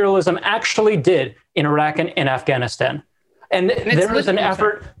U.S. imperialism actually did in Iraq and Afghanistan. And there was an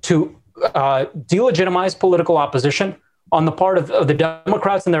effort to delegitimize political opposition on the part of the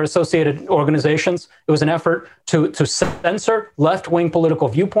Democrats and their associated organizations. It was an effort to censor left-wing political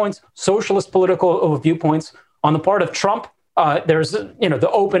viewpoints, socialist political viewpoints. On the part of Trump, there's the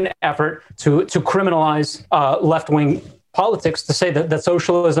open effort to criminalize left-wing politics, to say that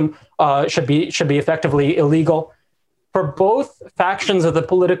socialism should be effectively illegal. For both factions of the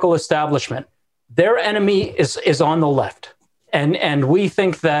political establishment, their enemy is on the left, and we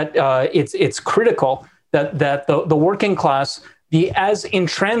think that it's critical that the working class be as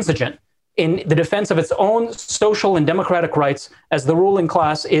intransigent in the defense of its own social and democratic rights as the ruling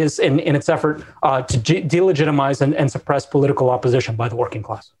class is in its effort to delegitimize and suppress political opposition by the working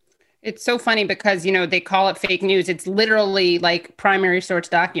class. It's so funny because, they call it fake news. It's literally like primary source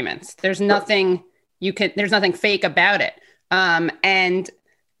documents. There's nothing there's nothing fake about it. And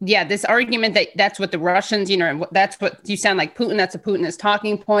yeah, this argument that's what the Russians, that's what you sound like Putin. That's a Putinist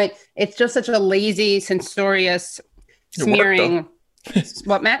talking point. It's just such a lazy, censorious, smearing.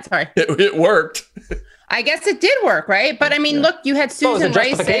 What, Matt? Sorry. It worked. I guess it did work, right? But I mean, look, you had Susan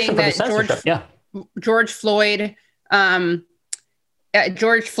Rice saying that George Floyd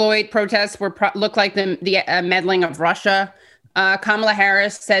protests looked like the meddling of Russia. Kamala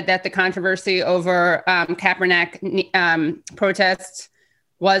Harris said that the controversy over Kaepernick protests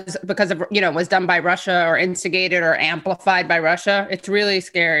was because of, was done by Russia or instigated or amplified by Russia. It's really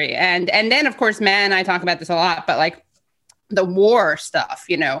scary. And then, of course, Matt and I talk about this a lot, but like the war stuff,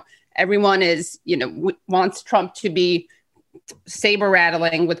 everyone is, wants Trump to be saber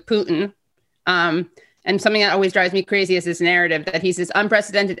rattling with Putin. And something that always drives me crazy is this narrative that he's this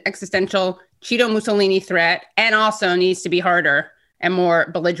unprecedented existential Cheeto Mussolini threat and also needs to be harder and more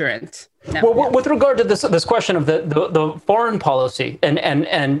belligerent. Well, with regard to this question of the foreign policy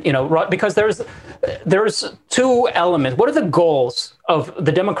and because there's two elements. What are the goals of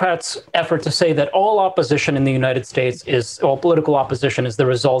the Democrats' effort to say that all opposition in the United States all political opposition is the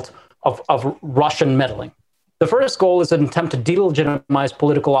result of Russian meddling? The first goal is an attempt to delegitimize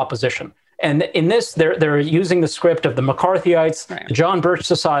political opposition. And in this, they're using the script of the McCarthyites, right, the John Birch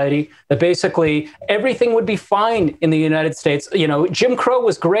Society, that basically everything would be fine in the United States. Jim Crow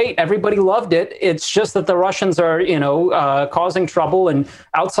was great. Everybody loved it. It's just that the Russians are, causing trouble and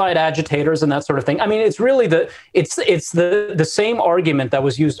outside agitators and that sort of thing. I mean, it's really the same argument that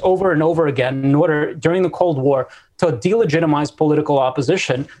was used over and over again during the Cold War to delegitimize political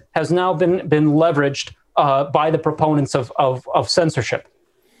opposition has now been leveraged by the proponents of censorship.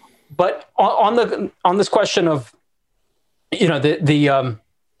 But on this question of, the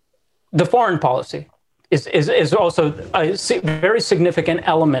foreign policy is also a very significant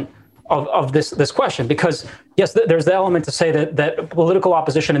element of this question, because yes, there's the element to say that political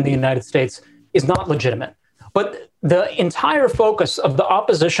opposition in the United States is not legitimate, but the entire focus of the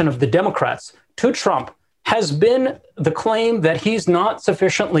opposition of the Democrats to Trump has been the claim that he's not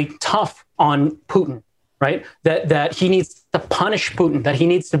sufficiently tough on Putin. Right? That he needs to punish Putin, that he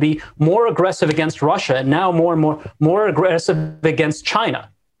needs to be more aggressive against Russia, and now more and more aggressive against China.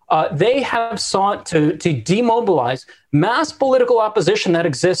 They have sought to demobilize mass political opposition that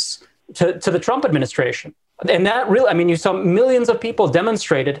exists to the Trump administration. And that really, you saw millions of people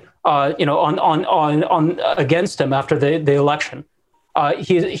demonstrated, on against him after the election.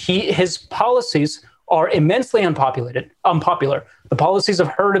 His policies are immensely unpopular. The policies of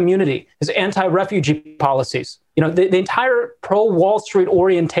herd immunity, his anti-refugee policies, the entire pro-Wall Street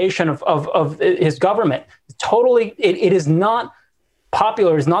orientation of his government, totally, it is not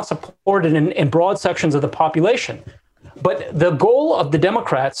popular, is not supported in broad sections of the population. But the goal of the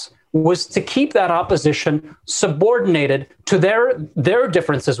Democrats was to keep that opposition subordinated to their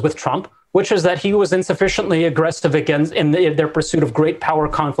differences with Trump, which is that he was insufficiently aggressive in their pursuit of great power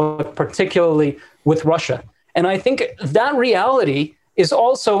conflict, particularly with Russia. And I think that reality is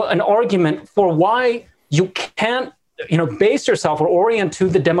also an argument for why you can't base yourself or orient to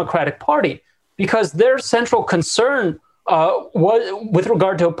the Democratic Party, because their central concern was, with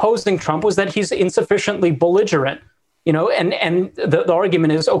regard to opposing Trump, was that he's insufficiently belligerent. And the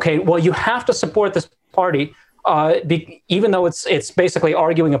argument is, okay, well, you have to support this party, even though it's basically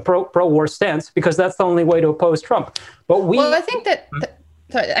arguing a pro-war stance, because that's the only way to oppose Trump. But I think that,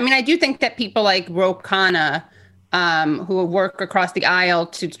 I do think that people like Ro Khanna, who work across the aisle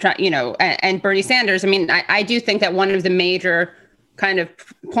to try, and Bernie Sanders, I do think that one of the major kind of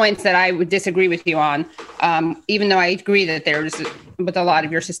points that I would disagree with you on, even though I agree that there's, with a lot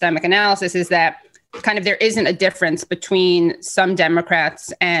of your systemic analysis, is that kind of there isn't a difference between some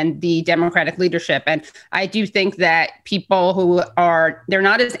Democrats and the Democratic leadership. And I do think that people who they're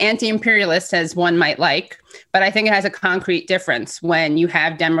not as anti-imperialist as one might like, but I think it has a concrete difference when you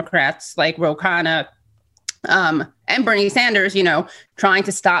have Democrats like Ro Khanna and Bernie Sanders, trying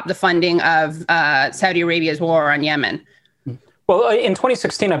to stop the funding of Saudi Arabia's war on Yemen. Well, in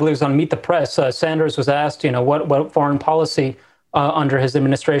 2016, I believe it was on Meet the Press, Sanders was asked, what foreign policy under his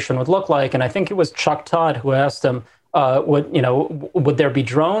administration would look like. And I think it was Chuck Todd who asked him, would there be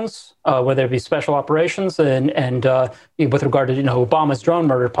drones? Would there be special operations? And with regard to, Obama's drone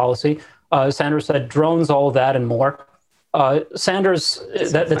murder policy, Sanders said drones, all that and more. Sanders,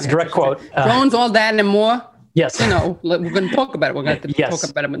 that's a direct quote. Drones, all that and more? Yes. We're going to talk about it. We're going to talk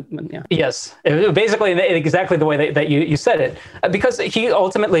about it. Yeah. Yes. Basically, exactly the way that you said it. Because he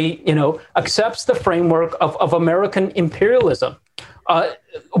ultimately, accepts the framework of American imperialism.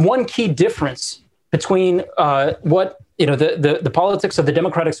 One key difference between what, the politics of the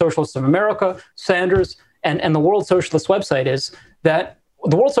Democratic Socialists of America, Sanders, and the World Socialist website is that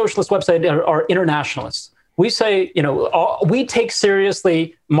the World Socialist website are internationalists. We say, we take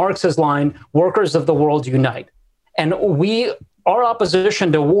seriously Marx's line, workers of the world unite. And our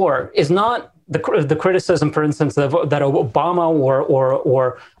opposition to war is not the criticism, for instance, that Obama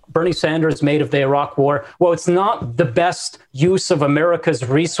or Bernie Sanders made of the Iraq war. Well, it's not the best use of America's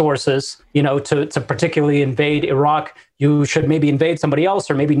resources, to particularly invade Iraq. You should maybe invade somebody else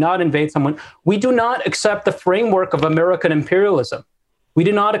or maybe not invade someone. We do not accept the framework of American imperialism. We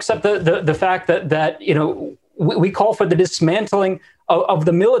do not accept the fact that we call for the dismantling of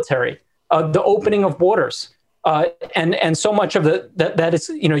the military, the opening of borders, and so much of that is,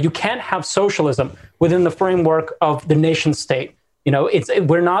 you can't have socialism within the framework of the nation state.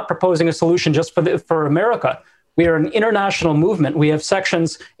 We're not proposing a solution just for America. We are an international movement. We have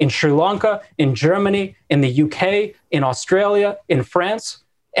sections in Sri Lanka, in Germany, in the UK, in Australia, in France.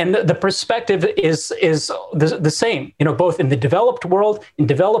 And the perspective is the same, both in the developed world, in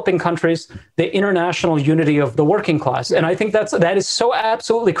developing countries, the international unity of the working class. And I think that is so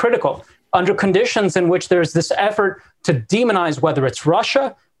absolutely critical under conditions in which there's this effort to demonize whether it's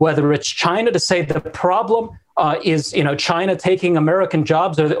Russia, whether it's China, to say the problem is, China taking American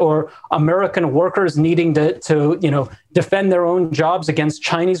jobs or American workers needing to defend their own jobs against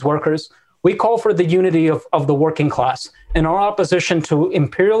Chinese workers. We call for the unity of the working class, and our opposition to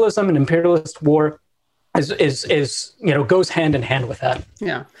imperialism and imperialist war is goes hand in hand with that.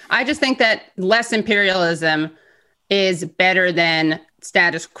 Yeah, I just think that less imperialism is better than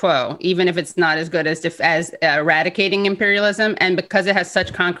status quo, even if it's not as good as eradicating imperialism. And because it has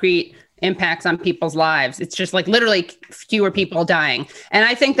such concrete impacts on people's lives, it's just like literally fewer people dying. And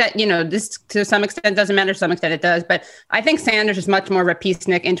I think that, this to some extent doesn't matter, to some extent it does, but I think Sanders is much more of a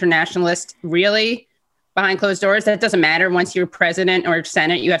peacenik internationalist, really, behind closed doors. That doesn't matter. Once you're president or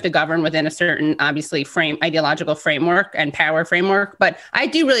Senate, you have to govern within a certain, obviously, ideological framework and power framework. But I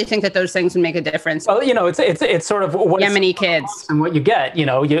do really think that those things would make a difference. Well, it's sort of what Yemeni kids and what you get.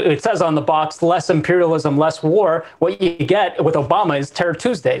 It says on the box, less imperialism, less war. What you get with Obama is Terror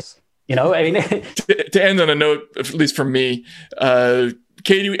Tuesdays. To end on a note, at least from me,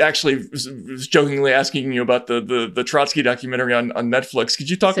 Katie actually was jokingly asking you about the Trotsky documentary on Netflix. Could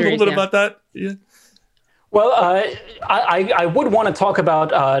you talk a little bit about that? Yeah. Well, I would want to talk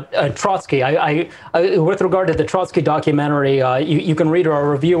about Trotsky. I with regard to the Trotsky documentary, you can read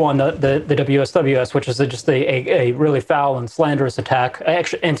our review on the WSWS, which is just a really foul and slanderous attack,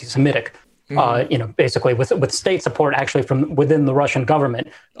 actually anti-Semitic. Basically with state support actually from within the Russian government.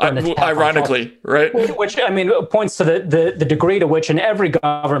 Ironically, right? Which points to the degree to which in every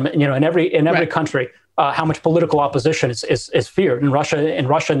government, in every country, how much political opposition is feared. In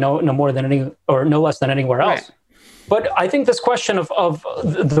Russia, no more than any or no less than anywhere else. Right. But I think this question of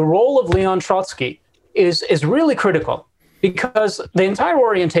the role of Leon Trotsky is really critical, because the entire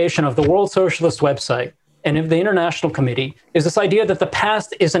orientation of the World Socialist website and of the International Committee is this idea that the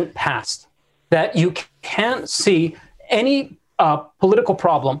past isn't past. That you can't see any political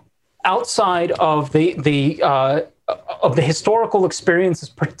problem outside of the of the historical experiences,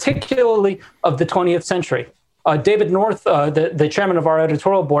 particularly of the 20th century. David North, the chairman of our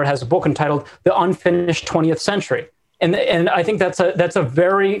editorial board, has a book entitled "The Unfinished 20th Century," and I think that's a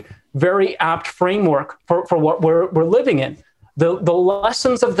very, very apt framework for what we're living in. The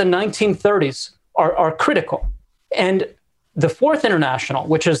lessons of the 1930s are critical, and the Fourth International,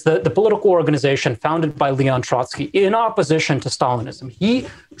 which is the political organization founded by Leon Trotsky in opposition to Stalinism,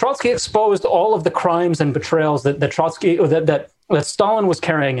 Trotsky exposed all of the crimes and betrayals that Stalin was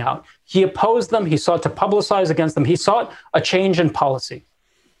carrying out. He opposed them. He sought to publicize against them. He sought a change in policy.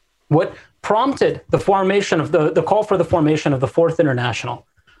 What prompted the formation of the call for the formation of the Fourth International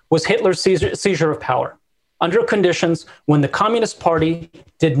was Hitler's seizure of power under conditions when the Communist Party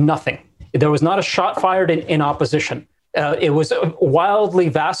did nothing. There was not a shot fired in opposition. It was wildly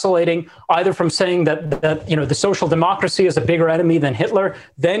vacillating, either from saying that the social democracy is a bigger enemy than Hitler,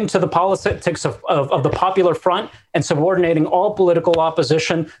 then to the politics of the Popular Front and subordinating all political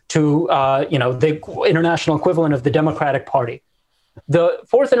opposition to the international equivalent of the Democratic Party. The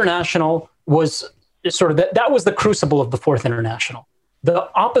Fourth International was sort of that was the crucible of the Fourth International. The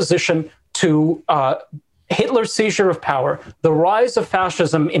opposition to Hitler's seizure of power, the rise of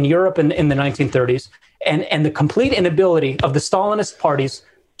fascism in Europe in the 1930s, and the complete inability of the Stalinist parties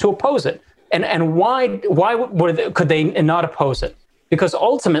to oppose it. And why could they not oppose it? Because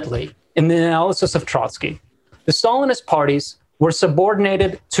ultimately, in the analysis of Trotsky, the Stalinist parties were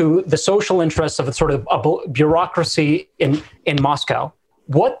subordinated to the social interests of a sort of a bureaucracy in Moscow.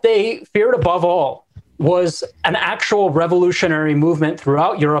 What they feared above all was an actual revolutionary movement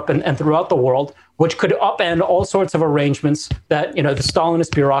throughout Europe and throughout the world, which could upend all sorts of arrangements that the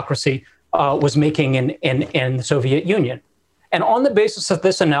Stalinist bureaucracy was making in the Soviet Union. And on the basis of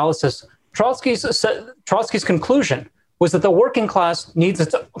this analysis, Trotsky's conclusion was that the working class needs a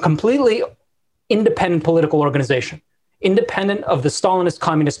completely independent political organization, independent of the Stalinist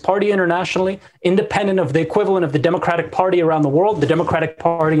Communist Party internationally, independent of the equivalent of the Democratic Party around the world, the Democratic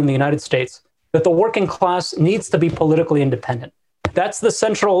Party in the United States, that the working class needs to be politically independent. That's the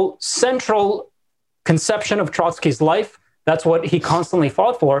central conception of Trotsky's life. That's what he constantly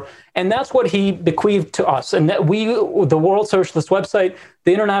fought for, and that's what he bequeathed to us. And that the World Socialist website,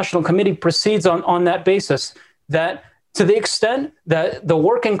 the International Committee, proceeds on that basis, that to the extent that the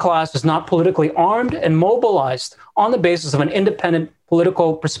working class is not politically armed and mobilized on the basis of an independent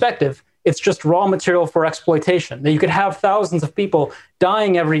political perspective, it's just raw material for exploitation. That you could have thousands of people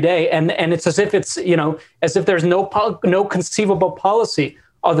dying every day, and it's as if there's no conceivable policy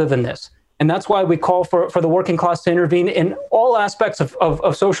other than this. And that's why we call for the working class to intervene in all aspects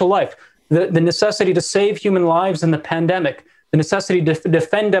of social life. The necessity to save human lives in the pandemic, the necessity to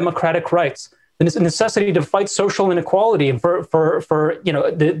defend democratic rights, the necessity to fight social inequality and for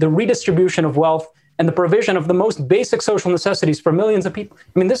the redistribution of wealth and the provision of the most basic social necessities for millions of people.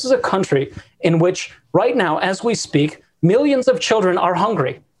 I mean, this is a country in which right now, as we speak, millions of children are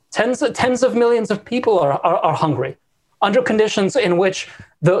hungry. Tens of millions of people are hungry, under conditions in which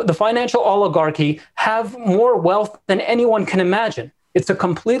the financial oligarchy have more wealth than anyone can imagine. It's a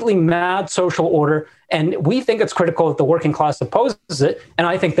completely mad social order, and we think it's critical that the working class opposes it, and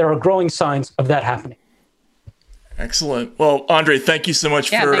I think there are growing signs of that happening. Excellent. Well, Andre, thank you so much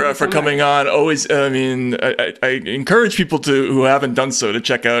for coming on. Always, I mean, I encourage people who haven't done so to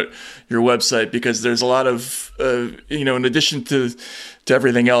check out your website, because there's a lot of, in addition to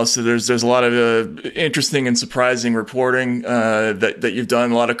everything else, there's a lot of interesting and surprising reporting that you've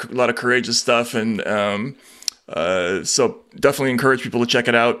done. A lot of courageous stuff, and so definitely encourage people to check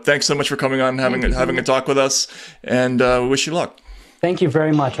it out. Thanks so much for coming on, having a talk with us, and wish you luck. Thank you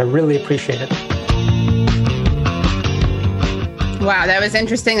very much. I really appreciate it. Wow, that was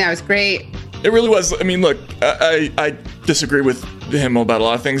interesting. That was great. It really was. I mean, look, I disagree with him about a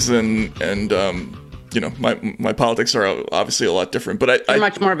lot of things, and my politics are obviously a lot different. But You're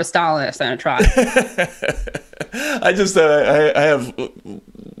much more of a Stalinist than a Trotsky. I have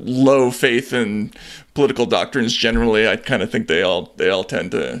low faith in political doctrines generally. I kind of think they all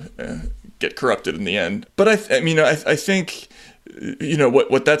tend to get corrupted in the end. But I think.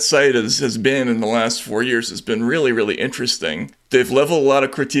 What that site has been in the last 4 years has been really, really interesting. They've leveled a lot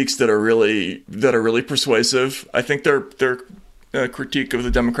of critiques that are really persuasive. I think their critique of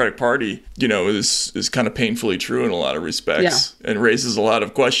the Democratic Party, is kind of painfully true in a lot of respects, and raises a lot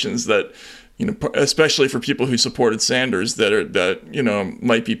of questions that, especially for people who supported Sanders, that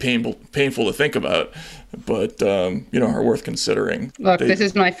might be painful to think about, but are worth considering. Look, this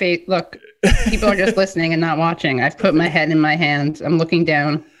is my fate. Look. People are just listening and not watching. I've put my head in my hands. I'm looking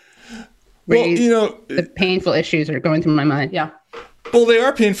down. The painful issues are going through my mind. Yeah. Well, they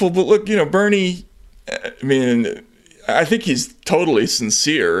are painful, but look, Bernie, I mean, I think he's totally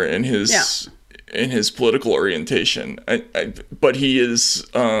sincere in his political orientation. But he is,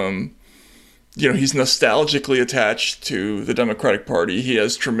 he's nostalgically attached to the Democratic Party. He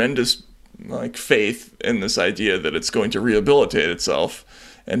has tremendous faith in this idea that it's going to rehabilitate itself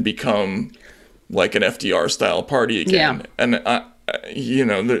and become like an FDR style party again. Yeah.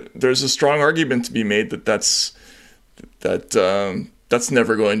 And there's a strong argument to be made that that's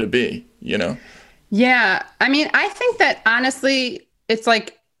never going to be, Yeah. I mean, I think that honestly, it's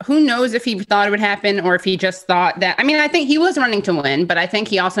like, who knows if he thought it would happen or if he just thought that, I think he was running to win, but I think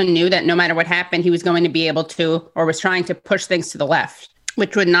he also knew that no matter what happened, he was going to be able to, or was trying to push things to the left,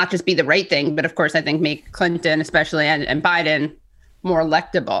 which would not just be the right thing, but of course, I think make Clinton especially and Biden more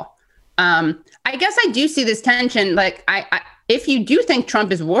electable. I guess I do see this tension. Like, if you do think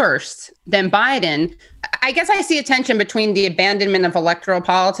Trump is worse than Biden, I guess I see a tension between the abandonment of electoral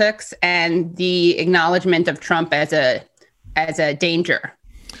politics and the acknowledgement of Trump as a danger.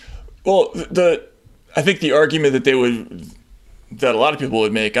 Well, I think the argument that a lot of people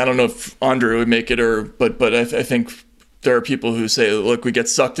would make, I don't know if Andrew would make it but I think there are people who say, look, we get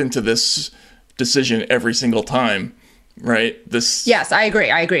sucked into this decision every single time, right? Yes, I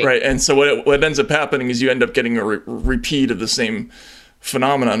agree. Right, and so what ends up happening is you end up getting a repeat of the same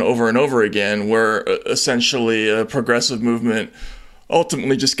phenomenon over and over again, where essentially a progressive movement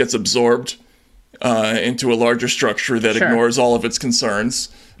ultimately just gets absorbed into a larger structure that ignores all of its concerns.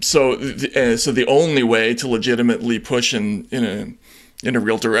 So the only way to legitimately push in a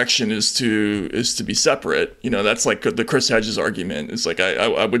real direction is to be separate. That's like the Chris Hedges argument. It's like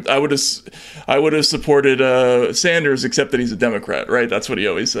I would have supported Sanders, except that he's a Democrat, right? That's what he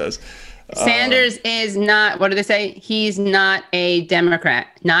always says. Sanders is not, what do they say? He's not a Democrat,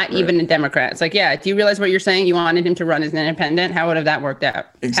 not even a Democrat. It's like, yeah, do you realize what you're saying? You wanted him to run as an independent. How would have that worked out?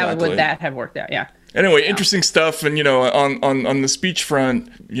 Exactly. How would that have worked out? Yeah. Anyway, interesting stuff. And, on the speech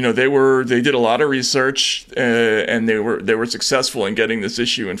front, they did a lot of research and they were successful in getting this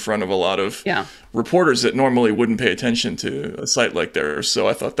issue in front of a lot of reporters that normally wouldn't pay attention to a site like theirs. So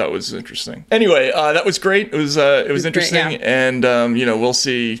I thought that was interesting. Anyway, that was great. It was interesting. Great, yeah. And, we'll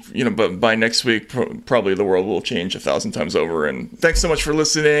see, but by next week, probably the world will change 1,000 times over. And thanks so much for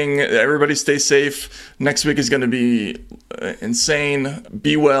listening. Everybody stay safe. Next week is going to be insane.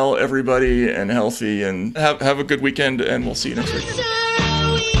 Be well, everybody, and healthy. And have a good weekend, and we'll see you next week.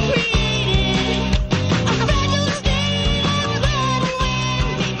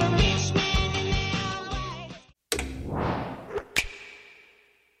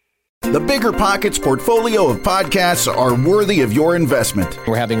 The Bigger Pockets portfolio of podcasts are worthy of your investment.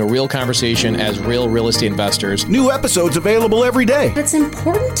 We're having a real conversation as real estate investors. New episodes available every day. It's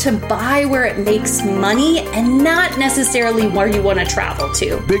important to buy where it makes money and not necessarily where you want to travel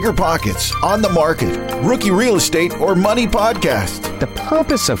to. Bigger Pockets, On the Market, Rookie Real Estate, or Money Podcast. The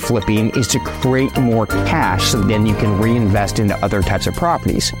purpose of flipping is to create more cash so then you can reinvest into other types of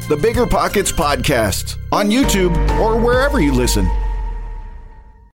properties. The Bigger Pockets Podcast on YouTube or wherever you listen.